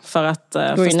saker för att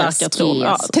förstärka tron.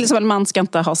 Ja, till exempel man ska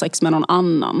inte ha sex med någon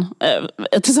annan,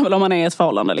 till exempel om man är i ett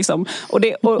förhållande liksom.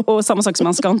 Och samma sak som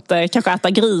man ska inte kanske äta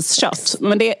griskött,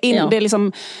 men det är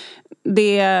liksom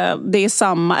det är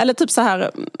samma, eller typ så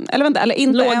här, eller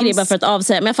inte låg ribba för att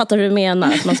avsäga, men jag fattar hur du menar,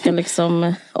 att man ska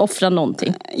liksom offra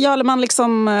någonting. Ja, eller man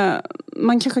liksom,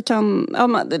 man kanske kan,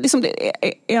 liksom det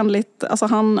är enligt, alltså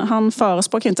han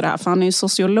förespråkar inte det här, för han är ju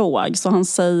sociolog, så han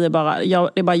säger bara,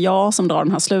 det är bara jag som drar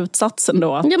den här slutsatsen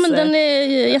då. Att, men den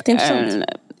är jätteintressant.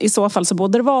 I så fall så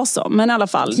borde det vara så, men i alla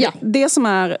fall, det som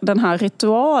är den här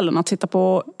ritualen att titta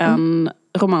på en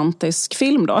romantisk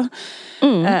film då.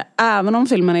 Även om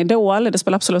filmen är dålig, det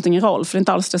spelar absolut ingen roll, för det är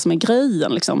inte alls det som är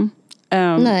grejen liksom.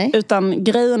 Utan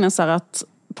grejen är så här att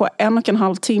på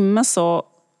 1,5 timme så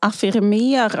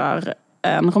affirmerar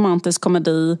en romantisk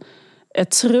komedi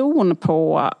tron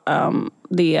på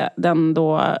den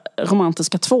då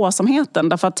romantiska tvåsamheten.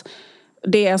 Därför att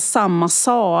det är samma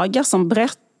saga som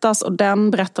berättas, och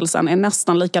den berättelsen är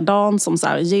nästan likadan som så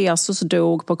här, Jesus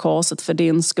dog på korset för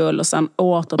din skull och sen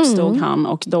återuppstod han,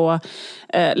 och då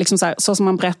liksom så som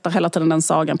man berättar hela tiden den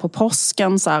sagan på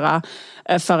påsken så här,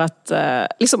 för att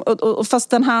liksom, och fast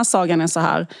den här sagan är så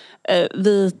här,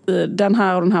 den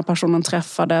här och den här personen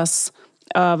träffades,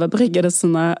 överbryggade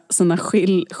sina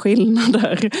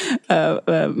skillnader,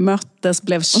 möttes,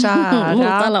 blev kära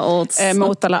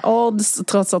mot alla odds,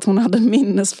 trots att hon hade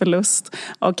minnesförlust,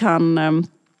 och han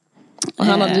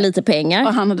hade lite pengar.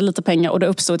 Och han hade lite pengar, och det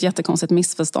uppstod ett jättekonstigt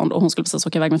missförstånd, och hon skulle precis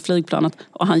åka iväg med flygplanet,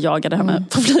 och han jagade henne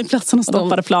på flygplatsen och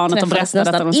stoppade planet och berättade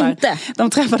att de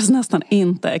träffades nästan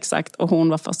inte, exakt, och hon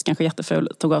var först kanske jätteful,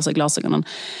 tog av sig glasögonen.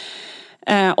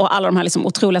 Och alla de här liksom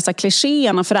otroliga så här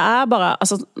klichéerna, för det är bara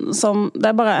alltså, det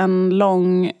är bara en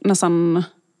lång nästan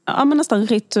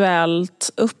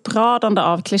rituellt uppradande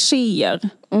av klichéer.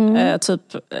 Typ,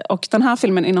 och den här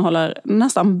filmen innehåller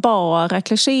nästan bara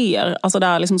klichéer. Alltså det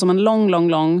är liksom som en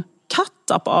lång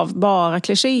cut-up av bara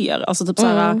klichéer. Alltså typ så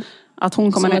här att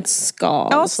hon kommer som ett skal.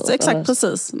 Ja, exakt,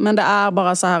 precis. Men det är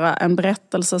bara så här en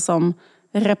berättelse som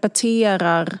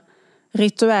repeterar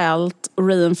rituellt,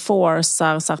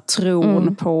 reinforcerar så här,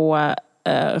 tron på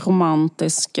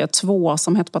romantisk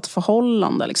tvåsamhet på ett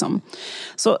förhållande liksom.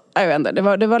 Så jag vet inte,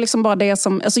 det var liksom bara det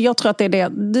som, alltså jag tror att det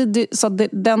är så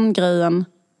den grejen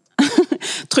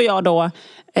tror jag då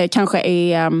kanske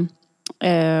är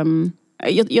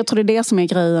jag tror det är det som är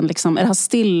grejen liksom, är det här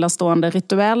stillastående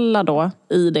rituella då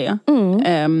i det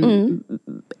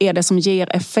är det som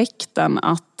ger effekten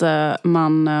att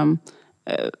man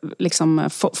liksom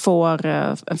får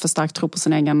en förstärkt tro på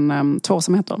sin egen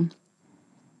tvåsamhet då.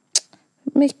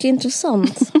 Mycket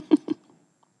intressant.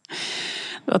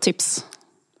 Det var tips.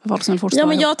 Ja,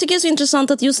 men jag tycker det är så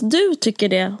intressant att just du tycker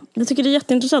det. Jag tycker det är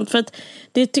jätteintressant för att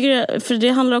det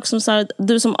handlar också om så här,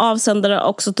 du som avsändare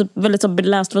också typ väldigt så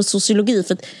beläst för sociologi,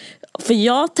 för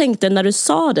jag tänkte när du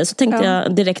sa det så tänkte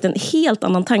jag direkt en helt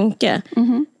annan tanke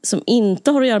som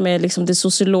inte har att göra med liksom det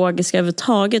sociologiska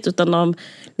överhuvudtaget, utan om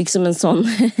liksom en sån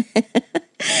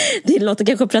det låter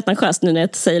kanske pretentiöst nu när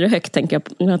jag säger det högt, tänker jag.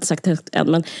 Nu har jag inte sagt det högt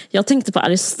än, men jag tänkte på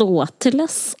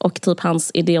Aristoteles och typ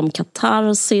hans idé om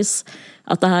katarsis,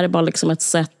 att det här är bara liksom ett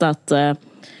sätt att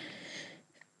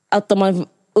de har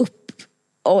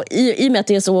och i och med att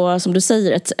det är så som du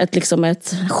säger ett liksom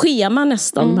ett schema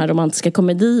nästan de här romantiska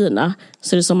komedierna,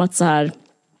 så är det som att så här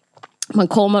man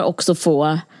kommer också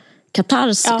få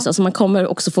katarsis, alltså man kommer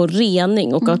också få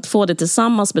rening, och att få det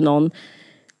tillsammans med någon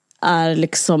är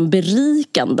liksom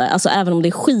berikande, alltså även om det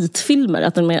är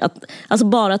skitfilmer, alltså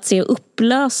bara att se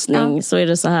upplösning så är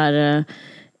det så här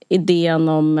idén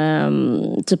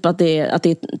om typ att det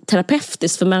är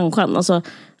terapeutiskt för människan. Alltså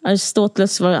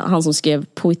Aristoteles var han som skrev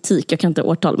poetik, jag kan inte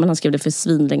årtal, men han skrev det för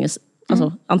svinlänge,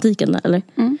 alltså antiken eller.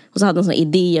 Och så hade han såna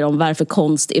idéer om varför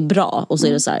konst är bra, och så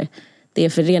är det så här, det är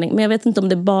förening, men jag vet inte om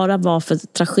det bara var för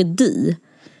tragedi.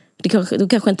 Då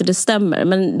kanske inte det stämmer,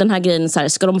 men den här grejen så här,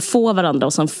 ska de få varandra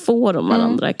och sen får de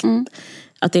varandra.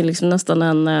 Att det är liksom nästan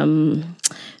en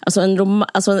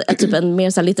typ en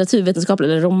mer så här litteraturvetenskaplig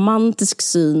eller romantisk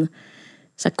syn,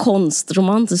 så här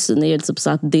konstromantisk syn, är typ så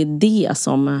att det är det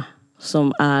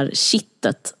som är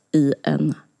kittet i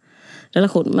en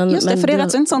relation. Men, just det, för det är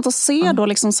rätt så intressant att se då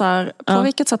liksom så här, på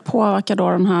vilket sätt påverkar då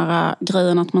den här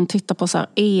grejen att man tittar på så här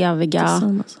eviga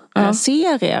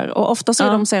serier, och ofta så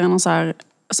är de serierna så här,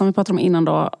 som vi pratade om innan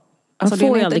då, alltså det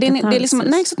är liksom,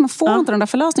 nej, exakt, man får inte den där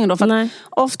förlösningen då, för att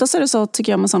ofta så är det så,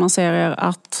 tycker jag, med sådana serier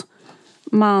att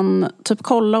man typ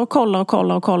kollar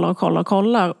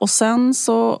och sen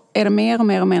så är det mer och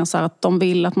mer så här att de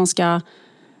vill att man ska,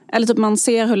 eller typ man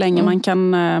ser hur länge man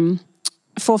kan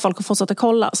få folk att fortsätta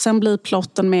kolla, sen blir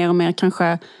plotten mer och mer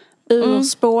kanske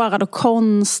urspårad och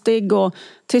konstig, och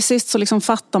till sist så liksom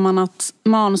fattar man att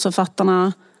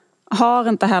manusförfattarna har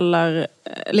inte heller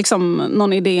liksom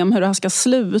någon idé om hur det här ska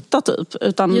sluta typ,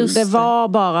 utan det var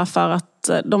bara för att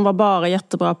de var bara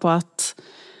jättebra på att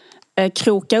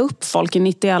kroka upp folk i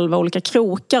 91 olika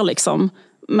krokar liksom,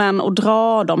 men och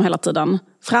dra dem hela tiden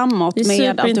framåt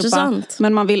med att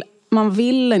men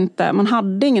man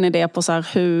hade ingen idé på så här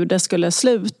hur det skulle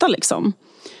sluta liksom.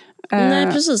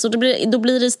 Nej, precis. Och då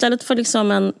blir det istället för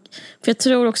liksom för jag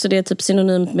tror också det är typ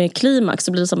synonymt med klimax,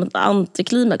 så blir det som ett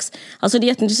antiklimax. Alltså det är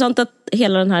jätteintressant att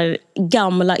hela den här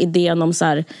gamla idén om så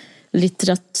här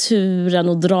litteraturen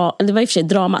och det var i och för sig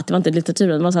dramat, det var inte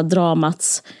litteraturen, det var så här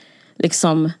dramats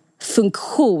liksom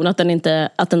funktion,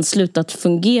 att den slutat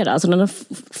fungera. Alltså den har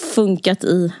funkat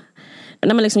i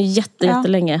Nej, men liksom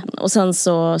jättelänge. Och sen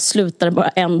så slutar det bara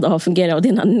en dag fungera, och det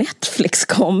är när Netflix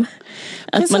kom.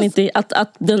 Att man inte,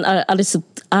 att den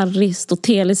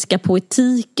aristoteliska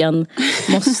poetiken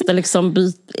måste liksom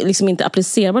bli liksom inte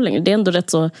applicerbar längre. Det är ändå rätt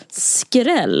så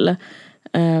skräll.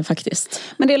 Faktiskt.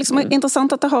 Men det är liksom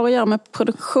intressant att det har att göra med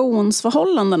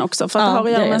produktionsförhållanden också. För att det har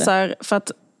att göra med så här, för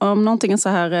att om någonting är så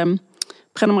här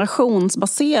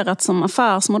prenumerationsbaserat som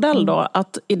affärsmodell då,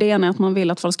 att idén är att man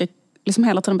vill att folk ska liksom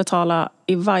hela tiden betala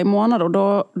i varje månad, och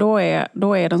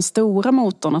då är den stora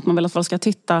motorn att man vill att folk ska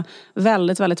titta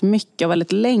väldigt, väldigt mycket och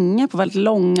väldigt länge på väldigt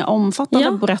långa,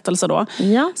 omfattande berättelser då,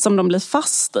 som de blir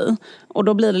fast i. Och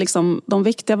då blir det liksom, de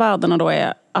viktiga värdena då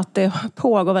är att det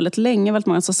pågår väldigt länge, väldigt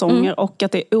många säsonger, och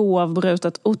att det är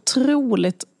oavbrutet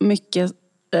otroligt mycket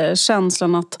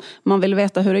känslan att man vill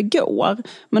veta hur det går.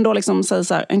 Men då liksom säger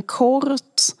så här, en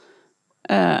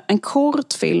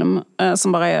kort film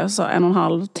som bara är så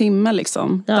 1,5 timme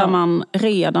liksom, där man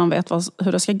redan vet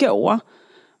hur det ska gå.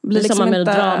 Blir det liksom samma med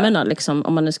dramerna liksom,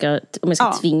 om man ska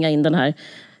tvinga in den här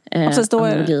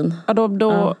analogin.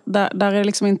 Där är det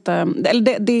liksom inte, eller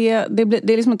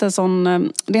det är liksom inte sån,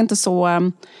 det är inte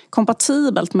så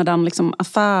kompatibelt med den liksom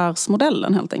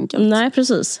affärsmodellen helt enkelt. Nej,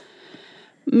 precis.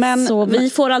 Så vi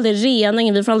får aldrig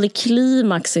rening, vi får aldrig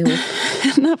klimax ihop.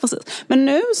 Nej, precis. Men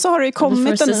nu så har det ju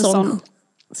kommit en sån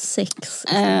 6.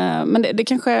 Men det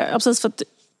kanske, precis, för att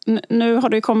nu har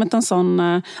det ju kommit en sån,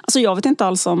 alltså jag vet inte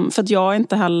alls om, för att jag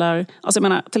inte heller, alltså jag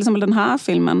menar, till exempel den här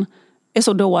filmen är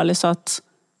så dålig så att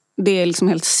det är liksom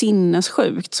helt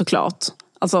sinnessjukt såklart.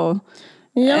 Alltså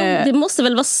det måste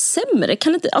väl vara sämre,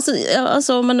 kan inte,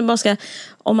 alltså om man bara ska,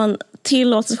 om man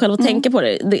tillåter sig själv att tänka på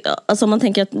det, alltså om man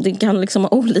tänker att det kan liksom ha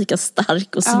olika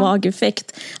stark och svag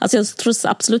effekt. Alltså jag tror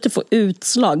absolut att du får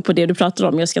utslag på det du pratar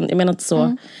om. Jag menar inte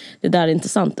så, det där är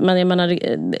intressant, men jag menar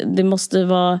det måste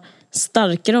vara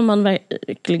starkare om man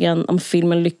verkligen, om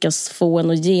filmen lyckas få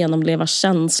en att genomleva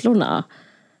känslorna.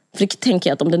 För det tänker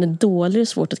jag att om den är dålig är det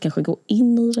svårt att kanske gå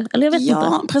in i det. Eller jag vet inte.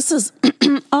 Ja, precis.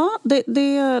 Ja,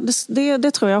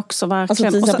 det tror jag också verkligen.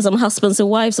 Alltså till exempel som Husbands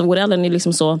and Wives of Woody Allen är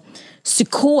liksom så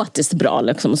psykotiskt bra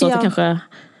liksom. Så att det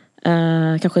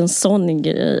kanske en sån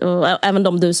grej. Och även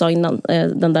de du sa innan,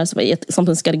 den där som var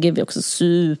Something's Gotta Give är också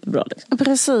superbra liksom.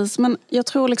 Precis, men jag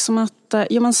tror liksom att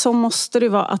men så måste det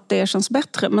vara att det känns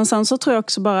bättre. Men sen så tror jag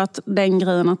också bara att den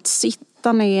grejen att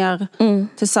sitta ner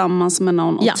tillsammans med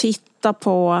någon och titta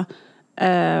på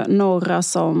några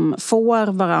som får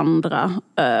varandra.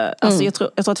 Alltså jag tror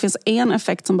att det finns en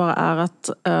effekt som bara är att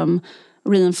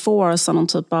reinforca någon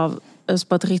typ av,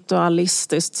 på ett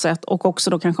ritualistiskt sätt, och också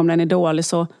då kanske om den är dålig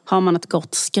så har man ett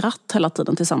gott skratt hela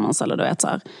tiden tillsammans, eller du vet så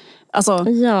här. Alltså,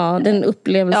 den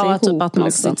upplevelsen ihop. Typ att man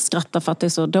liksom skrattar för att det är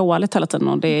så dåligt hela tiden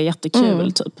och det är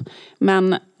jättekul typ.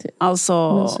 Men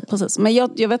alltså, precis. Men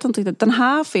jag vet inte riktigt, den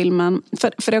här filmen,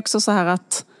 för det är också så här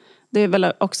att det är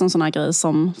väl också en sån här grej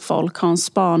som folk har en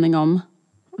spaning om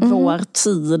vår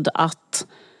tid, att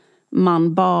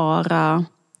man bara,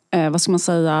 vad ska man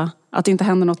säga, att det inte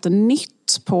händer något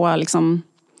nytt på liksom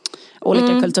olika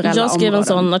kulturella områden. Jag skrev en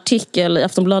sån artikel i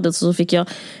Aftonbladet, så fick jag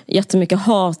jättemycket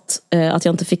hat att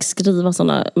jag inte fick skriva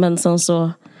såna, men sen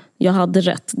så jag hade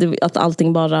rätt, att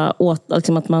allting bara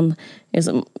liksom att man,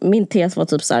 min tes var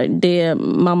typ så här, det är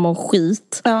mamma och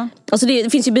skit. Ja. Alltså det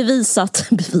finns ju bevisat.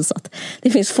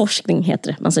 Det finns forskning,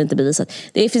 heter det, man säger inte bevisat.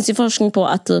 Det finns ju forskning på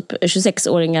att typ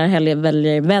 26-åringar hellre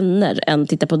väljer vänner än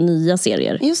tittar på nya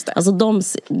serier. Just det. Alltså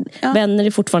vänner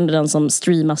är fortfarande den som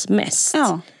streamas mest.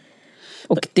 Ja.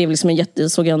 Och det är liksom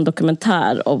såg jag en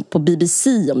dokumentär på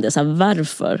BBC om det, så här,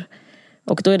 varför.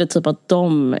 Och då är det typ att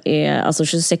de är, alltså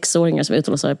 26-åringar som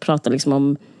uttalar sig, pratar liksom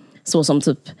om så som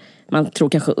typ, man tror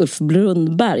kanske Ulf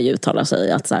Brunnberg uttalar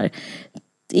sig, att så här,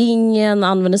 ingen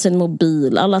använder sin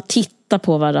mobil, alla tittar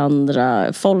på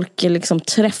varandra, folk liksom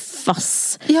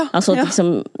träffas. Ja, alltså att,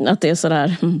 liksom, att det är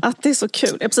sådär. Att det är så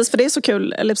kul, precis, för det är så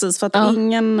kul, eller precis för att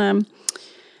ingen...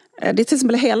 Det är till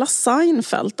exempel hela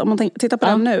Seinfeld. Om man tittar på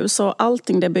den nu, så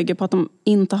allting det bygger på att de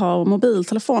inte har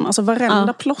mobiltelefon. Alltså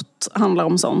varenda plott handlar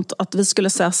om sånt. Att vi skulle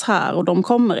ses här och de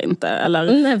kommer inte.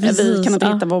 Eller vi kan inte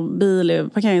hitta vår bil i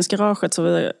parkeringsgaraget. Så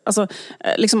vi, alltså,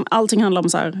 liksom allting handlar om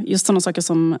så här, just sådana saker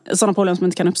som, sådana problem som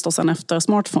inte kan uppstå sen efter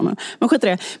smartphonen. Men skit i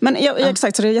det. Men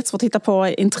exakt, så det är jättesvårt att titta på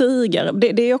intriger.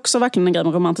 Det är också verkligen en grej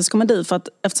med romantisk komedi. För att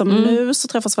eftersom nu så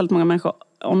träffas väldigt många människor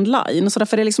online. Så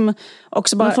därför är det liksom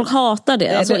också bara... Men folk hatar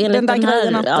det. Alltså, den där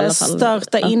grejen att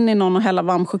störta in i någon och hälla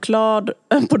varm choklad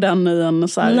på den i en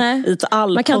så här, i ett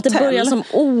alphotell. Man kan inte börja som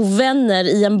ovänner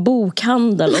i en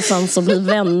bokhandel och sen så bli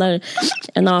vänner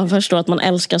när man förstår att man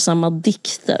älskar samma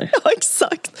dikter. Ja,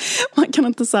 exakt. man kan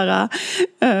inte så här,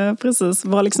 precis,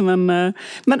 vara liksom en...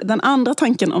 men den andra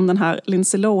tanken om den här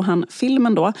Lindsay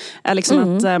Lohan-filmen då är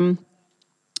liksom att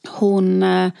hon...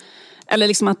 eller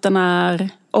liksom att den är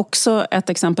också ett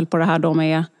exempel på det här då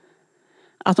med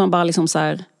att man bara liksom så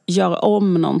här gör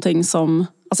om någonting som...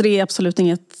 Alltså det är absolut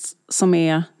inget som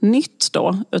är nytt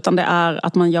då, utan det är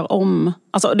att man gör om...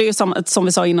 Alltså det är ju som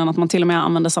vi sa innan, att man till och med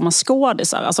använder samma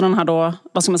skådisar. Alltså den här då,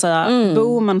 vad ska man säga,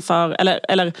 boomen för...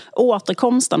 Eller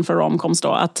återkomsten för rom-coms då.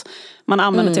 Att man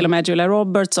använder till och med Julia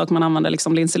Roberts och man använder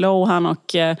liksom Lindsay Lohan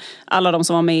och alla de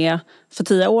som var med för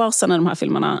 10 år sedan i de här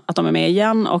filmerna, att de är med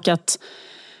igen och att...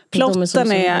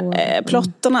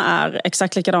 Plotterna är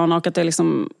exakt likadana och att det är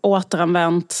liksom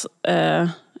återanvänt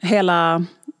hela...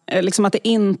 Liksom att det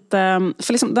inte...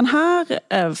 För liksom den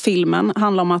här filmen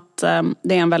handlar om att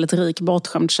det är en väldigt rik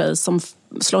bortskämd tjej som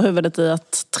slår huvudet i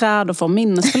ett träd och får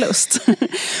minnesförlust.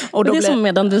 Och då det är som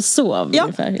medan du sov. Ja,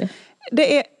 ungefär.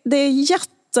 Det är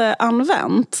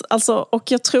jätteanvänt. Alltså,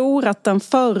 och jag tror att den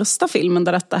första filmen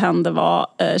där detta hände var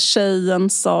Tjejen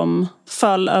som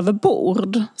föll över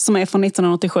bord. Som är från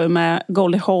 1987 med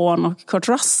Goldie Hawn och Kurt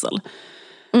Russell.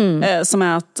 Som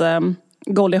är att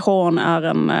Goldie Hawn är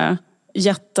en...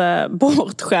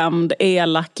 jättebortskämd,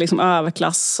 elak, liksom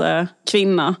överklass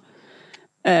kvinna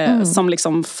som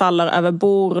liksom faller över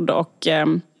bord och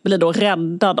blir då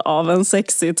räddad av en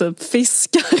sexig typ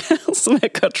fiskare som är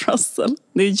Kurt Russell.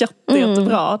 Det är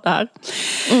jättebra det här.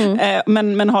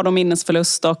 Men har då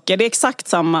minnesförlust och det är exakt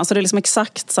samma, så det är liksom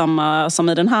exakt samma som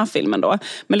i den här filmen då.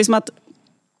 Men liksom att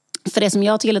för det som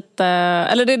jag tycker lite,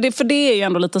 eller för det är ju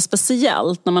ändå lite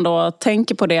speciellt när man då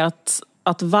tänker på det att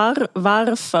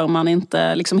varför man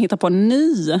inte liksom hittar på en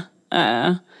ny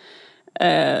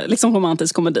liksom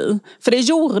romantisk komedi. För det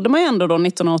gjorde man ju ändå då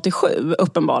 1987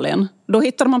 uppenbarligen. Då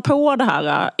hittade man på det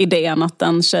här idén att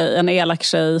en elak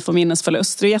tjej får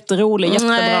minnesförlust. Det är jätteroligt,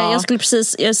 jättebra. Nej, jag skulle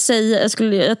precis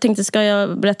jag tänkte ska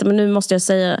jag berätta, men nu måste jag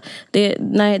säga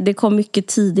det kom mycket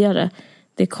tidigare.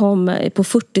 Det kom på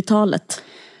 40-talet.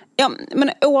 Ja, men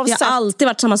oavsett... Det har alltid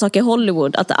varit samma sak i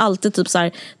Hollywood. Att det alltid typ så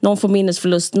här, någon får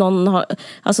minnesförlust, någon har...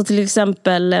 Alltså till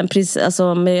exempel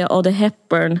alltså med Audrey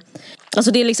Hepburn.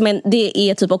 Alltså det är liksom det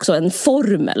är typ också en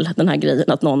formel, den här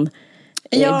grejen. Att någon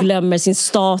glömmer sin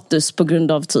status på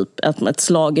grund av typ ett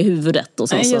slag i huvudet. Och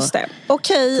sen just det.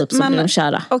 Okej, typ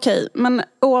men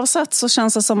oavsett så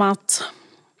känns det som att...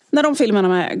 När de filmerna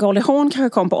med Goldie Hawn kanske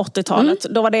kom på 80-talet,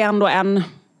 då var det ändå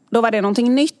Då var det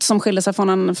någonting nytt som skiljer sig från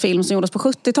en film som gjordes på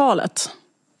 70-talet.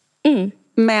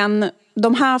 Men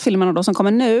de här filmerna då som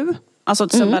kommer nu, alltså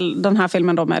till exempel den här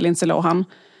filmen då med Lindsay Lohan,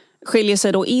 skiljer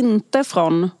sig då inte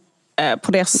från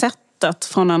på det sättet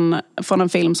från en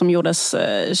film som gjordes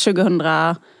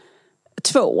 2002.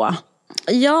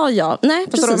 Ja. Nej,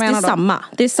 precis. Det är samma.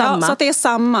 Ja, så att det är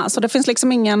samma. Så det finns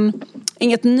liksom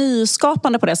inget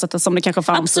nyskapande på det sättet som det kanske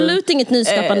fanns. Absolut inget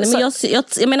nyskapande. Men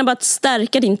jag menar bara att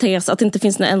stärka din tes att det inte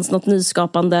finns ens något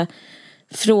nyskapande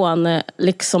från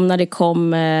liksom när det kom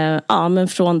men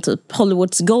från typ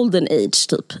Hollywoods golden age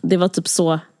typ. Det var typ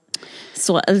så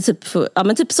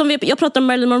eller typ som jag pratar om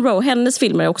Marilyn Monroe, hennes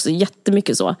filmer är också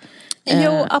jättemycket så.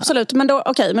 Jo, absolut. Men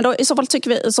då i så fall tycker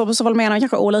vi i så fall menar vi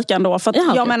kanske olika ändå, för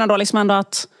att jag menar då liksom ändå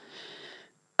att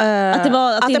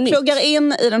det pluggar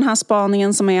in i den här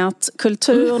spaningen som är att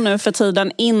kultur nu för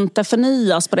tiden inte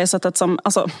förnyas på det sättet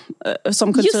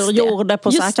som kultur gjorde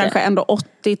på så här kanske ändå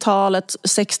 80-talet,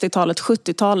 60-talet,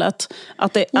 70-talet.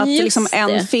 Att det liksom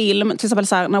en film, till exempel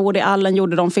så här, när Woody Allen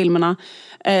gjorde de filmerna,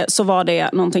 så var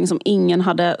det någonting som ingen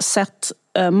hade sett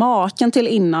maken till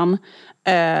innan.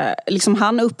 Liksom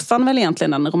han uppfann väl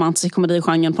egentligen den romantiska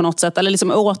komedigenren på något sätt, eller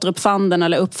liksom återuppfann den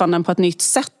eller uppfann den på ett nytt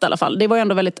sätt i alla fall. Det var ju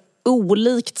ändå väldigt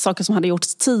olikt saker som hade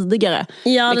gjorts tidigare.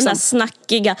 Ja, liksom. Den där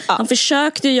snackiga. Ja. Han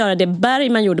försökte ju göra det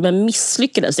Bergman gjorde men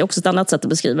misslyckades. Det är också ett annat sätt att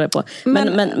beskriva det på.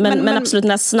 Men absolut den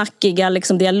där snackiga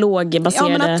liksom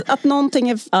dialogbaserade. Ja, men att någonting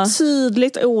är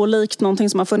tydligt olikt någonting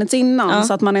som har funnits innan,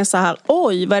 så att man är så här,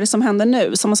 oj, vad är det som händer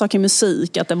nu? Samma sak i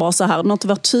musik, att det var så här, något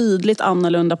var tydligt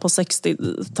annorlunda på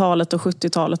 60-talet och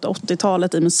 70-talet och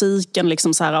 80-talet i musiken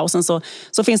liksom så här, och sen så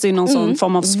finns det ju någon sån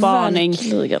form av spaning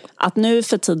att nu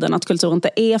för tiden att kulturen inte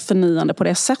är förnyande på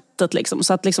det sättet liksom.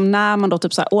 Så att liksom när man då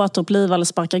typ så här återupplivar eller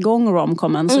sparkar igång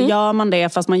romcomen så gör man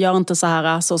det, fast man gör inte så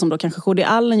här så som då kanske Woody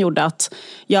Allen gjorde, att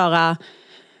göra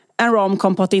en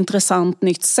romcom på ett intressant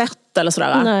nytt sätt eller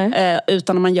sådär,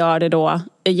 utan man gör det då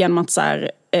genom att så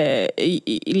här,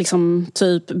 liksom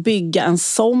typ bygga en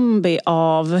zombie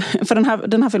av, för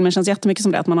den här filmen känns jättemycket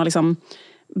som det, att man har liksom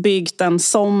byggt en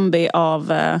zombie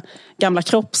av gamla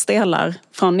kroppsdelar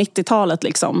från 90-talet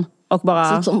liksom. och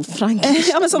bara som Frankenstein.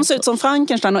 ja, men som ser ut som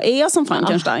Frankenstein och är som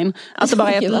Frankenstein. Att det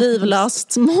bara är ett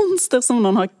livlöst monster som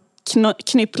någon har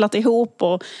knypplat ihop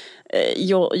och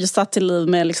satt till liv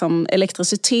med liksom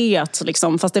elektricitet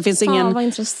liksom, fast det finns ingen... vad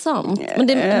intressant. Men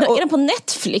är den på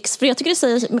Netflix? För jag tycker det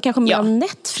säger kanske mer om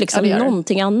Netflix än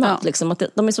någonting annat liksom, att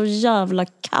de är så jävla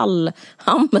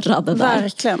kallhamrade där.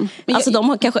 Verkligen. Men alltså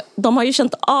de har ju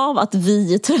känt av att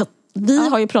vi är trött. Vi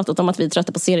har ju pratat om att vi är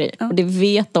trötta på serier och det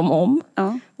vet de om.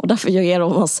 Och därför ger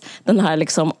de oss den här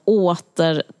liksom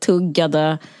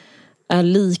återtuggade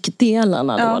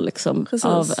likdelarna då, liksom,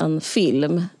 av en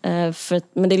film.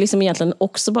 Men det är liksom egentligen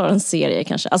också bara en serie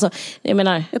kanske. Alltså, jag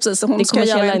menar, precis, hon det ska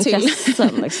göra en till. Intressen,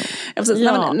 liksom. Precis.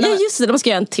 Nej, just det, de ska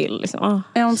göra en till. Liksom.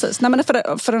 Ja, precis. Nej, men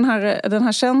för den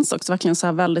här känns också verkligen så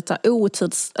här väldigt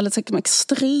eller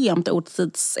extremt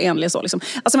otidsenlig. Så, liksom.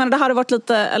 Alltså, men det hade varit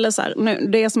lite, eller så här, nu,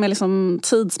 det som är liksom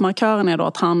tidsmarkören är då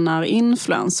att han är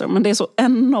influencer. Men det är så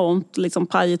enormt liksom,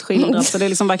 pajigt skildrat. Så det är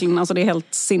liksom verkligen, alltså det är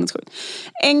helt sinnessjukt.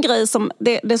 En grej som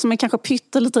det som är kanske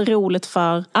pyttelite roligt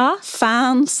för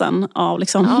fansen av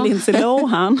liksom Lindsay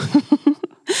Lohan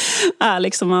är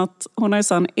liksom att hon har ju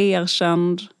så en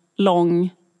erkänd lång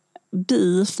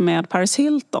beef med Paris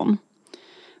Hilton.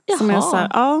 Som är så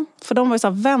här, för de var ju så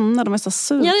här vänner, de är så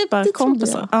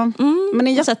superkompisar. Men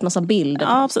jag har sett massa bilder.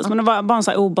 Ja, precis, men det var bara en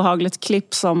så här obehagligt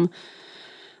klipp som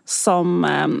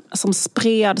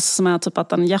spreds med typ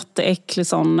att en jätteäcklig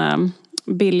sån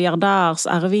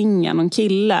biljardärsarvingen, en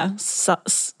kille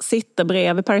sitter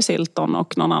bredvid Paris Hilton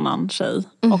och någon annan tjej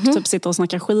och typ sitter och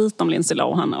snackar skit om Lindsay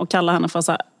Lohan och kallar henne för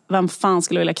så här, vem fan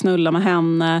skulle vilja knulla med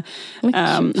henne,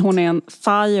 hon är en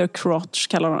firecrotch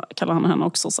kallar han henne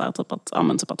också så här, typ att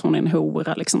hon är en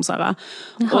hora liksom så här.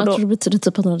 Jag tror det betyder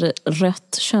typ att hon hade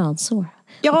rött könsår.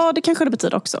 Ja, det kanske det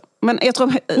betyder också. Men jag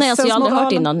tror nej, alltså jag har aldrig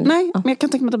hört innan. Nej, men jag kan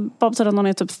tänka mig att det bara betyder att någon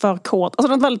är typ för kåt. Alltså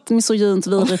det är väldigt misogynt,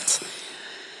 vidrigt.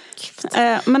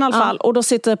 Men i alla fall, och då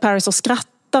sitter Paris och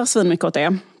skrattar svinmycket åt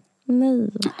det. Nej.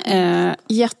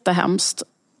 Jättehemskt.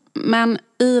 Men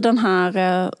i den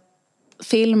här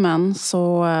filmen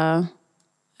så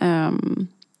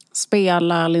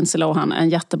spelar Lindsay Lohan en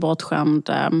jättebortskämd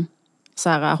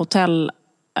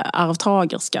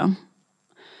hotellarvtagerska.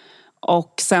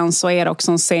 Och sen så är det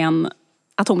också en scen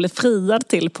att hon blir friad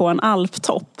till på en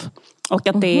alptopp. Och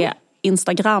att det är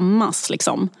instagrammas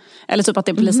liksom. Eller typ att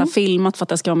det blir så här filmat för att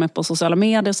det ska vara med på sociala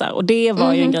medier så här. Och det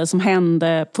var ju en grej som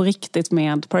hände på riktigt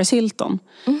med Paris Hilton.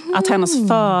 Att hennes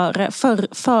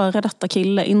före detta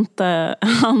kille, inte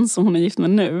han som hon är gift med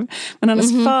nu, men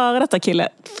hennes före detta kille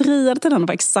friade till henne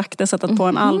på exakt det sättet på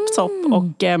en alptopp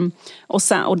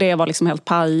och det var liksom helt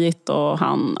pajigt och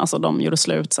de gjorde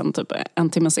slut sen typ en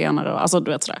timme senare och, alltså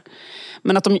du vet sådär.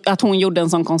 Men att hon gjorde en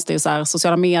sån konstig så här,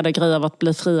 sociala medier-grej av att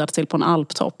bli friad till på en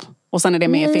alptopp. Och sen är det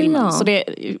med i filmen. Så det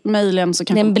möjligen så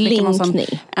kan det är en blinkning.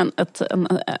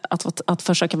 Att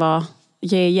försöka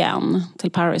ge igen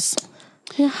till Paris.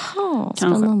 Jaha,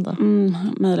 spännande.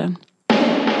 Möjligen.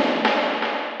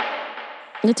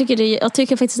 Jag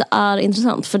tycker faktiskt det är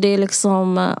intressant. För det är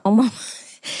liksom,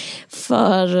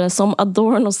 som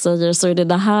Adorno säger så är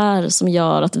det här som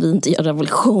gör att vi inte gör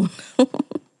revolution.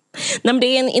 Nej, men det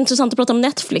är intressant att prata om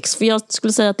Netflix. För jag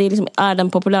skulle säga att det liksom är den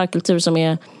populärkultur som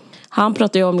är... Han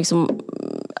pratar ju om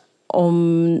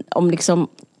liksom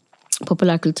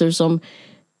populärkultur som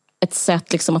ett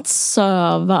sätt liksom att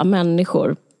söva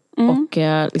människor. Och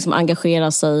liksom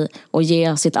engagera sig och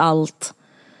ge sitt allt.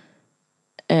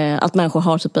 Att människor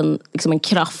har typ en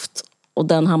kraft. Och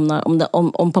den hamnar...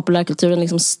 Om populärkulturen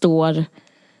liksom står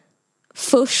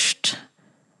först...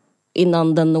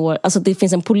 innan den når... Alltså det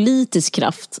finns en politisk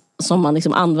kraft som man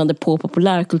liksom använder på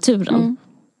populärkulturen.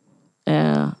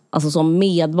 Alltså som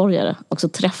medborgare också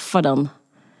träffar den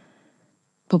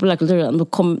populärkulturen.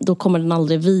 Då kommer den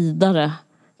aldrig vidare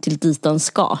till dit den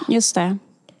ska. Just det.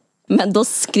 Men då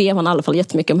skrev han i alla fall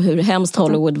jättemycket om hur hemskt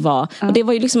Hollywood var. Och det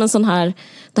var ju liksom en sån här...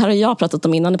 Det här har jag pratat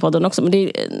om innan i podden också.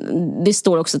 Men det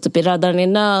står också typ i Räddaren i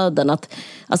nöden.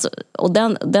 Alltså, och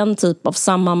den typ av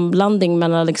sammanblandning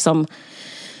mellan liksom...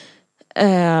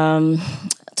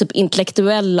 typ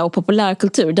intellektuella och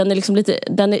populärkultur,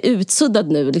 den är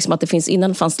utsuddad nu liksom, att det finns,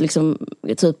 innan fanns liksom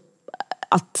typ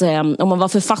att om man var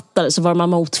författare så var man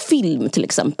mot film till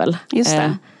exempel. Just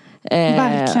det.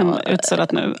 Verkligen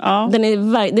utsuddat nu. Ja. Det är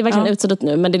verkligen utsuddat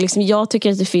nu, men det är liksom, jag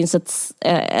tycker att det finns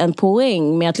en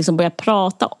poäng med att liksom börja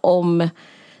prata om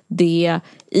det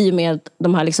i och med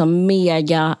de här liksom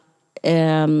mega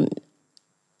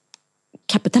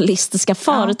kapitalistiska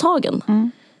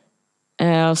företagen.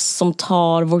 Som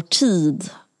tar vår tid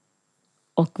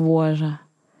och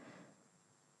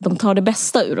de tar det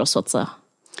bästa ur oss så att säga.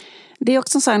 Det är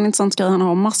också en intressant grej han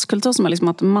har om masskultur som är liksom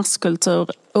att masskultur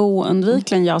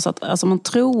oundvikligen gör så att alltså man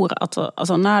tror att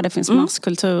alltså när det finns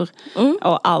masskultur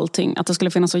och allting, att det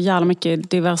skulle finnas så jävla mycket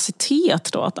diversitet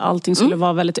då, att allting skulle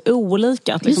vara väldigt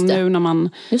olika, att liksom nu när man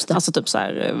alltså typ så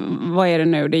här, vad är det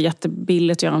nu, det är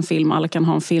jättebilligt att göra en film, alla kan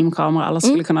ha en filmkamera, alla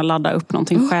skulle kunna ladda upp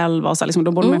någonting själva och så här, liksom,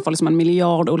 då borde man få liksom 1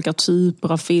 miljard olika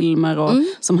typer av filmer och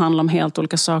som handlar om helt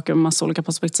olika saker och massa olika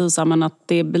perspektiv, så här, men att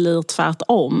det blir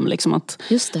tvärtom liksom, att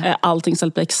allting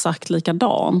istället blir exakt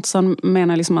likadant. Sen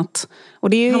menar jag liksom att, och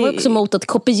det är ju, han var också emot att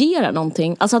kopiera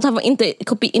någonting. Alltså att han var inte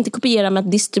kopiera med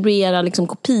att distribuera liksom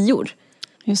kopior.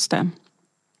 Just det.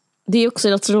 Det är också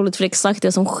rätt så roligt, för exakt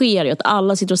det som sker är att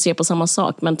alla sitter och ser på samma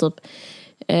sak. Men typ,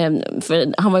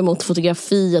 för han var emot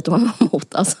fotografiet och han var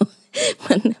emot alltså.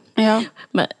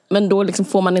 Men då liksom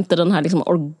får man inte den här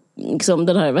liksom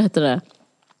den här, vad heter det,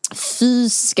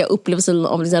 fysiska upplevelsen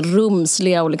av liksom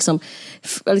rumsliga och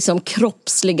liksom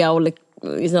kroppsliga och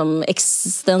liksom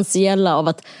existentiella av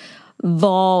att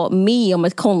vara med om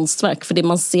ett konstverk, för det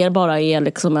man ser bara är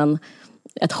liksom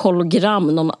ett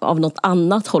hologram av något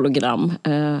annat hologram.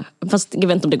 Fast jag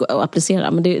vet inte om det går att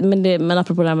applicera, men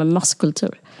apropå det här med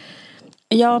masskultur.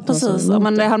 Ja, precis.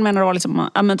 Men det han menar då liksom,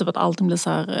 typ att allting blir så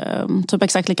här, typ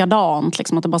exakt likadant,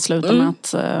 liksom, att det bara slutar med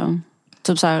att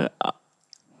typ så här,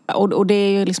 och det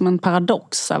är ju liksom en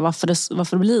paradox så här,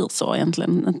 varför det blir så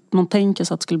egentligen. Man tänker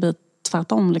så att det skulle bli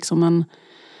tvärtom liksom, men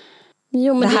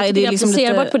jo, men det är liksom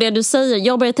applicerbart lite på det du säger.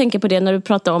 Jag börjar tänka på det när du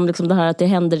pratar om liksom det här att det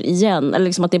händer igen, eller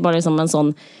liksom att det bara är som en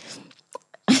sån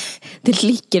det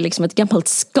ligger liksom ett gammalt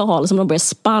skal som de börjar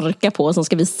sparka på, och så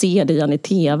ska vi se det igen i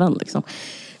tvn liksom.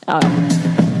 Ja.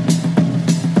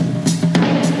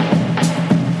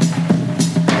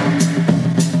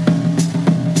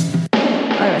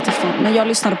 Men jag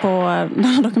lyssnade på den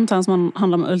här dokumentären som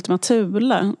handlar om Ultima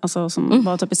Thule, alltså som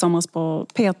var typ i somras på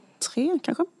P3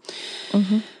 kanske.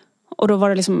 Och då var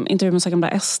det liksom intervju med så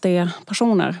gamla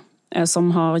SD-personer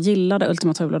som gillade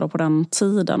Ultima Thule då på den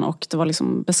tiden, och det var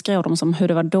liksom, beskrev dem som hur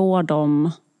det var då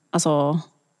de, alltså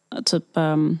typ,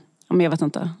 jag vet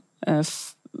inte,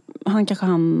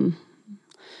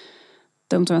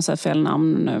 dumt om jag säger fel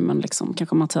namn nu, men liksom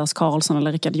kanske Mattias Karlsson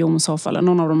eller Rickard Jomshoff eller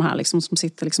någon av de här liksom som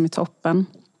sitter liksom i toppen.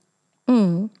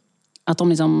 Att de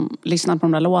liksom lyssnade på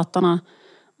de där låtarna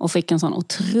och fick en sån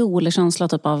otrolig känsla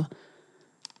typ av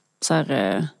så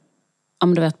här,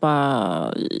 du vet,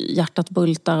 bara hjärtat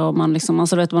bultar och man liksom,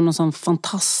 alltså det var någon sån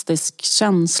fantastisk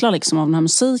känsla liksom av den här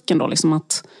musiken då, liksom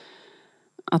att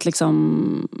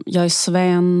liksom jag är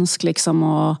svensk liksom,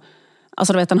 och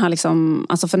alltså du vet den här liksom,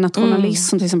 alltså för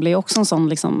nationalism till exempel är också en sån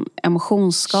liksom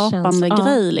emotionsskapande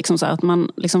grej liksom, så här, att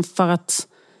man liksom, för att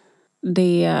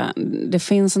det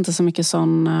finns inte så mycket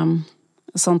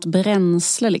sånt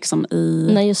bränsle liksom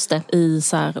i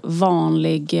så här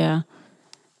vanlig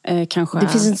kanske. Det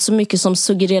finns inte så mycket som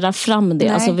suggererar fram det. Nej.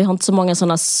 Alltså vi har inte så många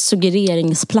sådana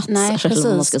suggereringsplatser. Nej, precis.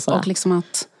 Eller man ska säga. Och liksom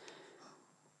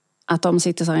att de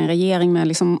sitter så här i en regering med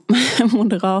liksom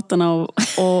Moderaterna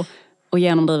och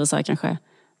genomdriver så här kanske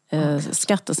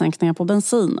skattesänkningar på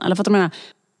bensin. Eller för att jag menar,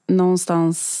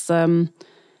 någonstans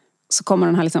så kommer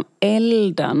den här liksom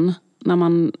elden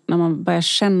när man börjar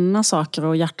känna saker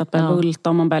och hjärtat börjar bulta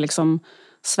och man börjar liksom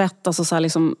svettas och så här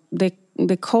liksom,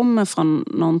 det kommer från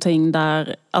någonting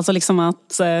där, alltså liksom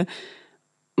att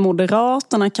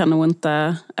Moderaterna kan nog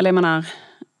inte, eller jag menar,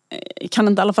 kan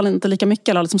inte, i alla fall inte lika mycket,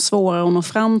 eller liksom svårare att nå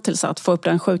fram till så att få upp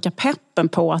den sjuka peppen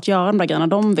på att göra de där grejerna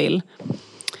de vill.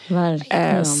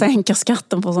 Sänka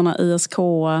skatten på sådana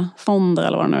ISK-fonder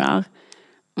eller vad det nu är.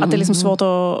 Att det är liksom svårt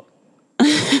att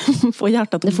få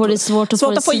hjärtat att, svårt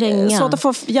att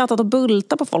få hjärtat att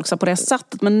bulta på folk så på det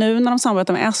sättet. Men nu när de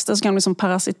samarbetar med SD så kan de liksom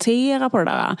parasitera på det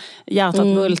där hjärtat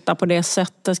bulta på det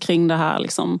sättet kring det här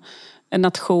liksom,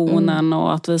 nationen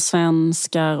och att vi är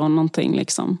svenskar och någonting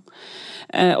liksom.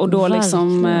 Och då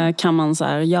liksom kan man så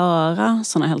här göra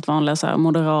såna helt vanliga så här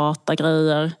moderata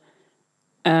grejer.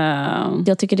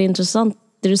 Jag tycker det är intressant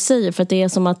det du säger, för att det är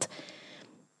som att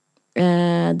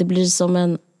det blir som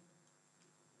en,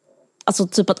 alltså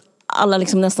typ att alla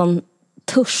liksom nästan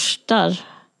törstar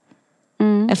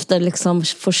efter liksom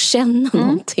få känna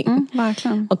någonting.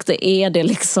 Verkligen. Och det är det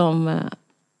liksom,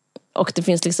 och det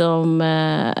finns liksom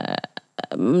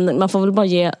man får väl bara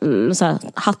ge så här,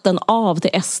 hatten av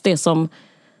till SD som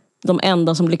de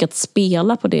enda som lyckats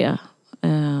spela på det.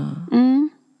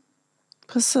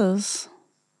 Precis.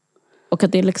 Och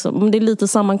att det är liksom, det är lite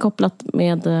sammankopplat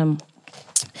med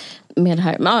det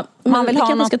här. Man vill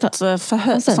ha något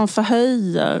som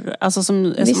förhöjer, alltså som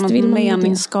är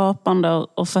meningsskapande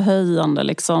och förhöjande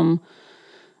liksom,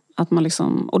 att man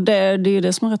liksom, och det är ju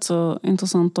det som är rätt så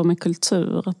intressant med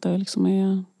kultur, att det liksom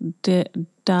är det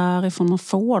därifrån man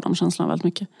får de känslorna väldigt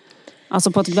mycket.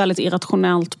 Alltså på ett väldigt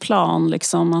irrationellt plan.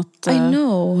 Liksom, att, I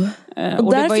know.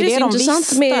 Och därför är det så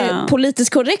intressant med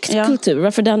politisk korrekt kultur.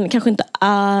 Varför den kanske inte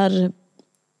är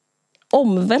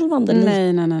omvälvande.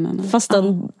 Nej. Fast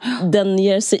den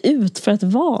ger sig ut för att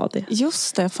vara det.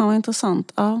 Just det, fan vad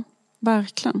intressant. Ja,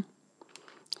 verkligen.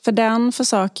 För den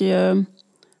försöker ju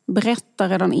berätta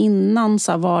redan innan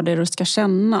så här, vad det är du ska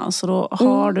känna. Så då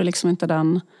har du liksom inte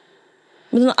den...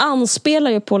 Men den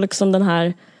anspelar ju på liksom den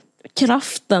här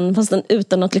kraften, fast den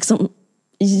utan att liksom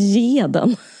ge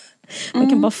den. Man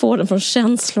kan bara få den från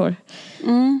känslor.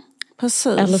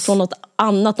 Precis. Eller från något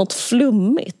annat, något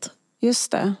flummigt.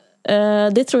 Just det.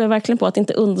 Det tror jag verkligen på, att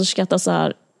inte underskatta så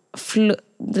här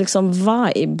liksom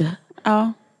vibe.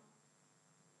 Ja.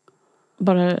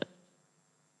 Bara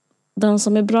den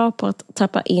som är bra på att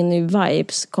tappa in i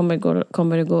vibes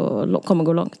kommer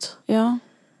gå långt. Ja.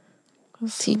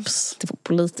 Tips till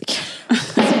politiker.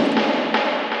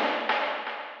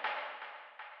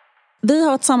 Vi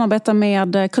har ett samarbete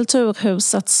med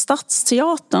Kulturhuset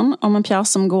Stadsteatern om en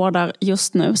pjäs som går där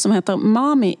just nu som heter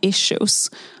Mommy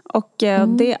Issues. Och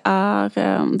den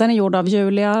är gjord av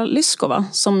Julia Lyskova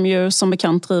som ju som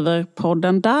bekant driver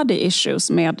podden Daddy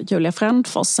Issues med Julia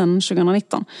Frändfors sedan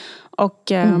 2019.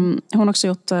 Och hon har också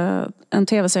gjort en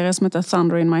tv-serie som heter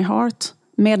Thunder in My Heart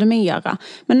med mera.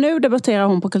 Men nu debuterar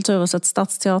hon på Kulturhuset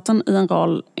Stadsteatern i en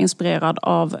roll inspirerad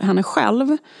av henne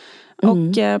själv.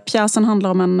 Och pjäsen handlar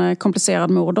om en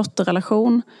komplicerad mor- och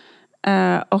dotterrelation.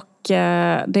 Och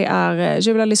det är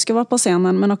Julia Lyskova på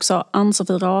scenen, men också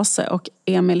Ann-Sofie Rase och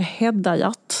Emil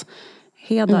Hedayat.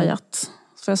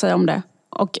 Får jag säga om det?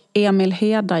 Och Emil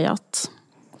Hedayat.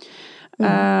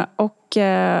 Och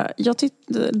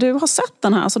du har sett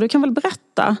den här, så du kan väl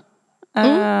berätta?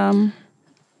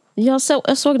 Jag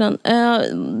såg den.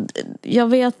 Jag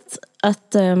vet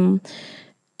att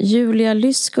Julia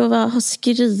Lyskova har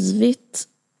skrivit,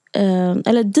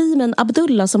 eller Dimen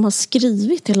Abdullah som har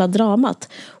skrivit hela dramat.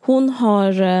 Hon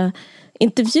har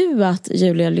intervjuat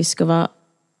Julia Lyskova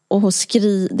och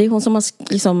det är hon som har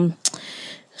liksom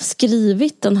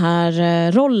skrivit den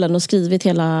här rollen och skrivit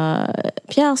hela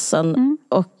pjäsen.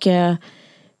 Och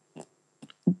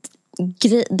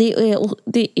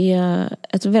det är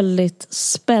ett väldigt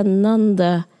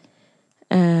spännande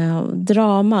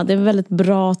drama. Det är väldigt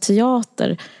bra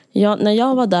teater. När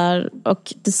jag var där,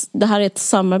 och det här är ett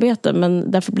samarbete,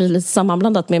 men därför blir det lite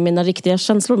sammanblandat med mina riktiga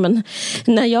känslor, men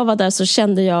när jag var där så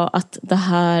kände jag att det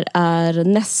här är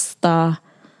nästa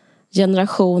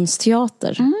generations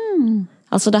teater.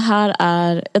 Alltså det här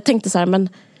är, jag tänkte så här, men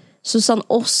Susanne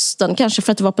Osten, kanske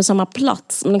för att det var på samma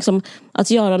plats, men liksom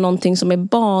att göra någonting som är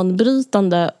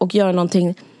banbrytande och göra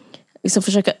någonting, liksom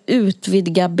försöka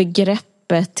utvidga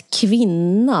begreppet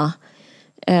kvinna,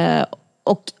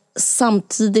 och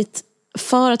samtidigt,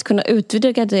 för att kunna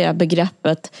utvidga det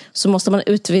begreppet så måste man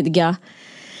utvidga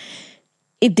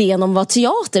idén om vad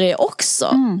teater är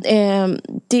också.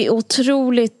 Det är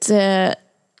otroligt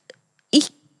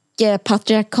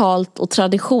icke-patriarkalt och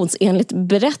traditionsenligt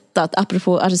berättat,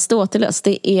 apropå Aristoteles.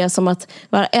 Det är som att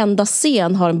varenda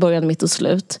scen har en början, mitt och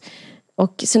slut.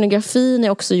 Och scenografin är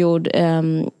också gjord,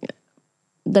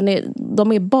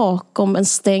 de är bakom en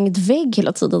stängd vägg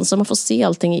hela tiden, så man får se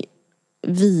allting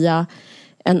via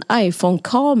en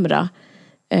iPhone-kamera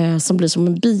som blir som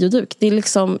en bioduk. Det är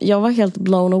liksom, jag var helt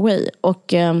blown away,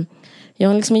 och jag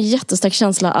har liksom en jättestark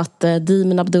känsla att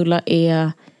Dimen Abdullah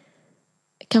är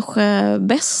kanske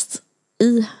bäst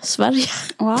i Sverige.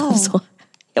 Wow. Så,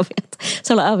 jag vet,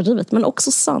 så jävla överdrivet, men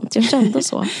också sant. Jag kände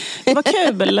så. Det var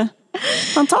kul.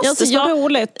 Fantastiskt, vad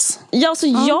roligt. Jag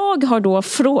har då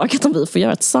frågat om vi får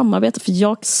göra ett samarbete, för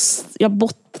jag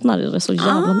bottnar i det så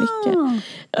jävla mycket.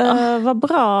 Vad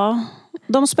bra.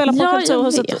 De spelar på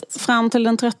Kulturhuset fram till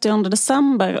den 30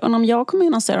 december. Och om jag kommer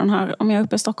in och ser den här, om jag är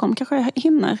uppe i Stockholm, kanske jag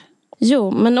hinner.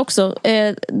 Jo, men också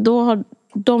då har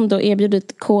de då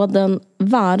erbjudit koden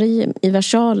varg i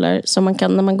versaler, så man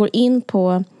kan, när man går in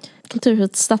på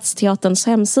Kulturhuset Stadsteaterns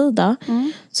hemsida,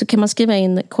 så kan man skriva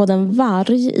in koden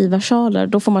varg i versaler.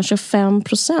 Då får man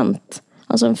 25%,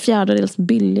 alltså en fjärdedels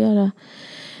billigare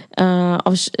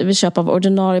vid köp av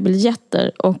ordinarie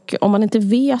biljetter. Och om man inte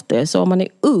vet det, så om man är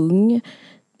ung,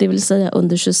 det vill säga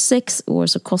under 26 år,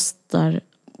 så kostar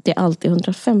det alltid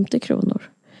 150 kronor.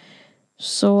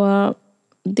 Så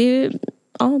det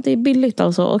är billigt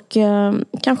alltså. Och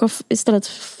kanske istället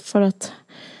för att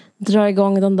dra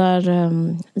igång den där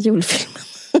julfilmen.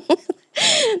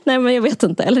 Nej, men jag vet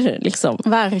inte. Eller liksom,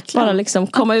 verkligen. Bara liksom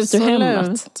komma ut ur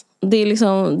hemmet. Det är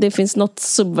liksom, det finns något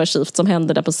subversivt som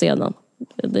händer där på scenen.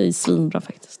 Det är svinbra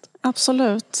faktiskt.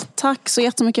 Absolut. Tack så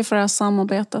jättemycket för det här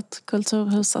samarbetet.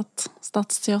 Kulturhuset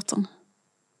Stadsteatern.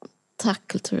 Tack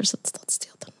Kulturhuset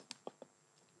Stadsteatern.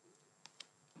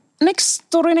 Next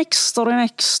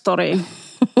story.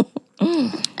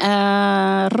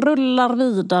 Rullar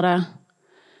vidare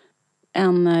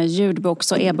en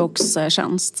ljudboks- och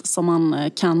e-bokstjänst som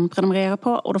man kan prenumerera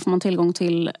på. Och då får man tillgång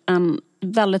till en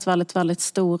väldigt, väldigt, väldigt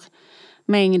stor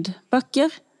mängd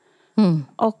böcker.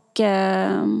 Och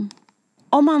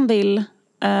om man vill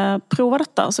prova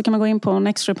detta så kan man gå in på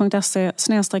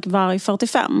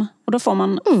nextory.se/varg45. Och då får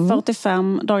man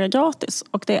 45 dagar gratis.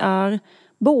 Och det är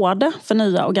både för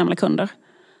nya och gamla kunder.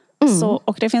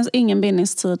 Och det finns ingen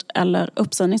bindningstid eller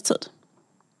uppsägningstid.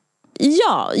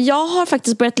 Ja, jag har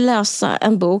faktiskt börjat läsa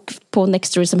en bok på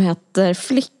Nextory som heter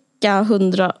Flicka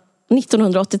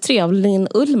 1983 av Linn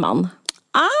Ullman.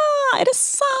 Är det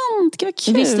sant? Gud, vad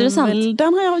kul. Visst är det sant?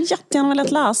 Den har jag jättegärna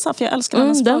velat läsa för jag älskar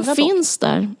hennes den förra finns bok.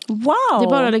 där. Wow. Det är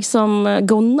bara liksom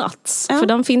go nuts. För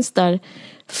den finns där.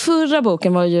 Förra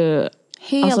boken var ju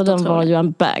den var ju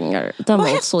en banger. Den vad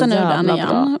var hette så nu den jävla igen?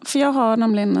 bra. För jag har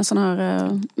nämligen en sån här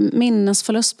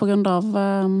minnesförlust på grund av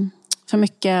för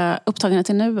mycket upptagenhet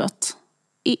i nuet.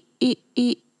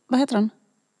 Vad heter den?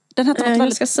 Den heter något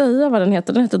Jag ska säga vad den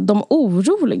heter. Den heter De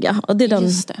oroliga. Och det är den.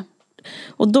 Just det.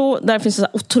 Och då, där finns det så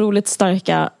otroligt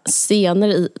starka scener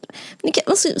i.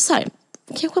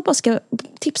 Kanske bara ska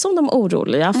tipsa om De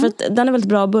oroliga. För att den är väldigt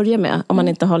bra att börja med. Om man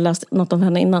inte har läst något av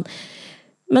henne innan.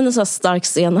 Men en så här stark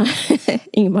scen när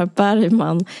Ingmar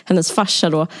Bergman, hennes farsa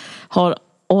då, har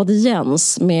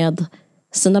audiens med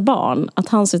sina barn. Att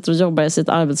han sitter och jobbar i sitt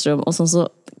arbetsrum och sen så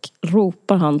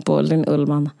ropar han på Linn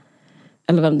Ullman.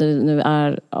 Eller vem det nu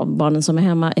är av barnen som är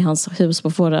hemma i hans hus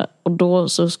på Fårö. Och då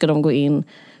så ska de gå in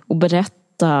och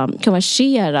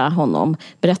konversera honom.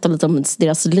 Berätta lite om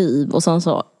deras liv. Och sen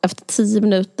så efter 10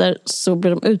 minuter så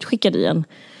blir de utskickade igen.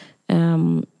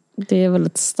 Det är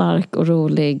väldigt stark och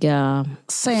rolig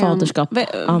faderskap. Vet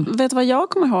du vad jag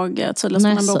kommer ihåg tydligast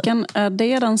med den boken?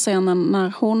 Det är den scenen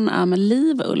när hon är med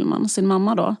Liv Ullman, sin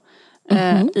mamma då.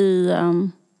 I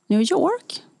New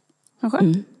York.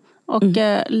 Kanske? Och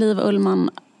Liv Ullman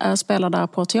spelar där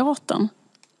på teatern.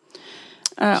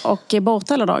 Och är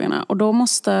borta hela dagarna. Och då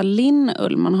måste Linn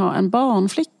Ullman ha en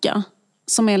barnflicka.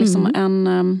 Som är liksom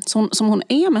som hon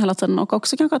är med hela tiden. Och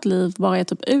också kanske att Liv bara är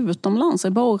typ utomlands, är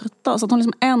borta. Så att hon är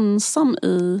liksom ensam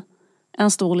i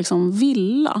en stor liksom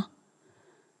villa.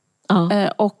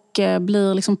 Och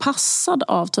blir liksom passad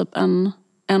av typ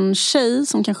en tjej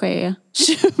som kanske är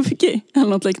 20 eller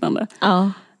något liknande.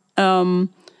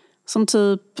 Som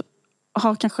typ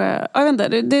har kanske, jag vet inte,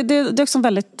 det är också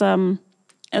väldigt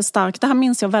starkt. Det här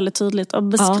minns jag väldigt tydligt. Och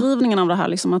beskrivningen av det här,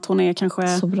 liksom, att hon är kanske,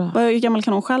 hur gammal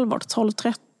kan hon själv vara?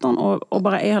 12-13 och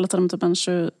bara är hela tiden typ en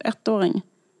 21-åring.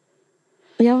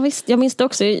 Ja visst, jag minns det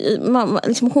också.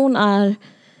 Liksom, hon är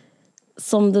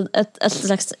som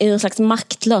en slags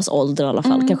maktlös ålder i alla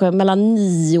fall. Kanske mellan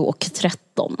 9 och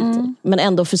 13. Typ. Men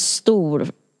ändå för stor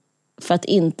för att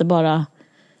inte bara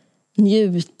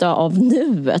njuta av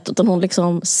nuet, utan hon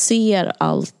liksom ser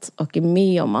allt och är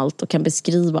med om allt och kan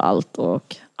beskriva allt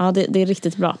och det är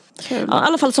riktigt bra. I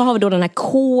alla fall så har vi då den här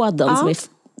koden som är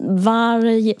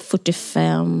varje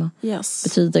 45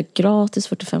 betyder gratis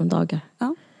 45 dagar.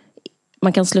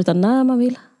 Man kan sluta när man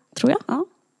vill, tror jag.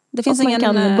 Det finns man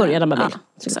kan börja när man vill.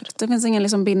 Exakt. Det finns ingen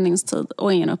liksom bindningstid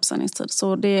och ingen uppsägningstid,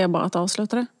 så det är bara att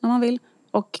avsluta det när man vill.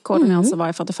 Och koden är alltså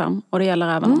varje 45 och det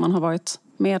gäller även om man har varit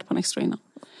med på Nextory innan.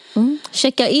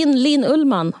 Checka in Linn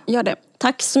Ullman. Gör det.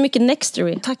 Tack så mycket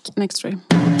Nextory. Tack Nextory.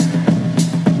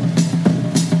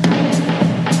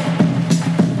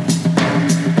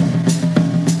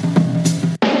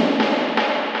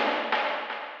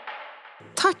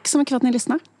 Tack så mycket för att ni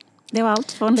lyssnar. Det var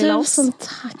allt från lilla oss. Tusen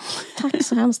tack. Tack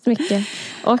så hemskt mycket.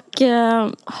 Och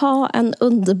ha en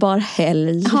underbar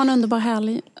helg. Ha en underbar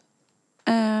helg.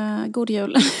 God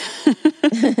jul.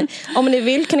 Om ni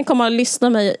vill kan ni komma och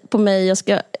lyssna på mig.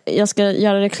 Jag ska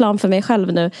göra reklam för mig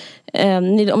själv nu.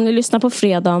 Om ni lyssnar på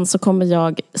fredagen så kommer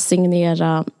jag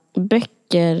signera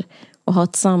böcker och ha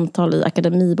ett samtal i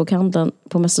Akademibokhandeln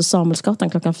på Mäster Samuelsgatan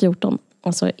klockan 14.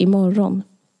 Alltså imorgon.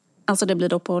 Alltså det blir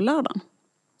då på lördagen?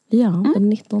 Ja, den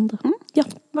 19. Ja.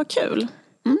 Vad kul.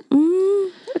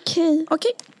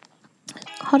 Okej.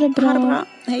 Ha det bra. Ha det bra.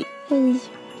 Hej. Hej.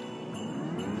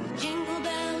 Jingle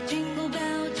bell, jingle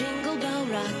bell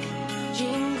rock.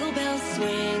 Jingle bells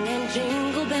swing and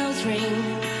jingle bells ring.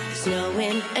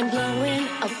 Snowing and blowing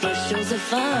up bushels of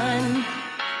fun.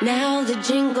 Now the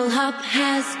jingle hop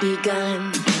has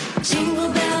begun. Jingle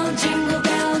bell, jingle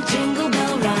bell, jingle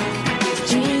bell rock.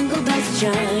 Jingle bells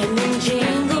chime in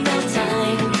jingle bell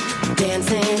time.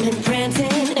 Dancing and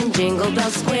prancing in Jingle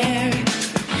Bell Square.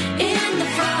 In the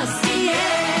frosty air.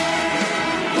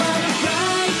 What a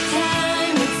bright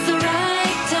time, it's the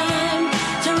right time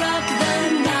to rock the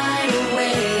night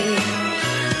away.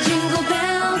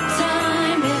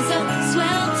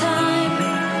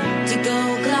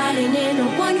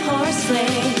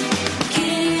 sleigh.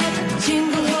 Giddy up,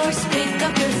 jingle horse, pick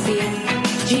up your feet.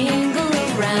 Jingle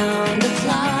around the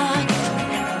clock.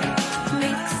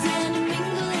 Mix and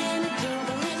mingle in a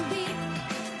jingling beat.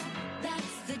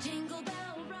 That's the Jingle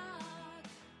Bell Rock.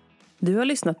 Du har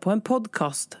lyssnat på en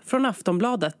podcast från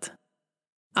Aftonbladet.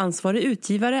 Ansvarig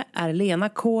utgivare är Lena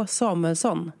K.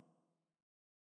 Samuelsson.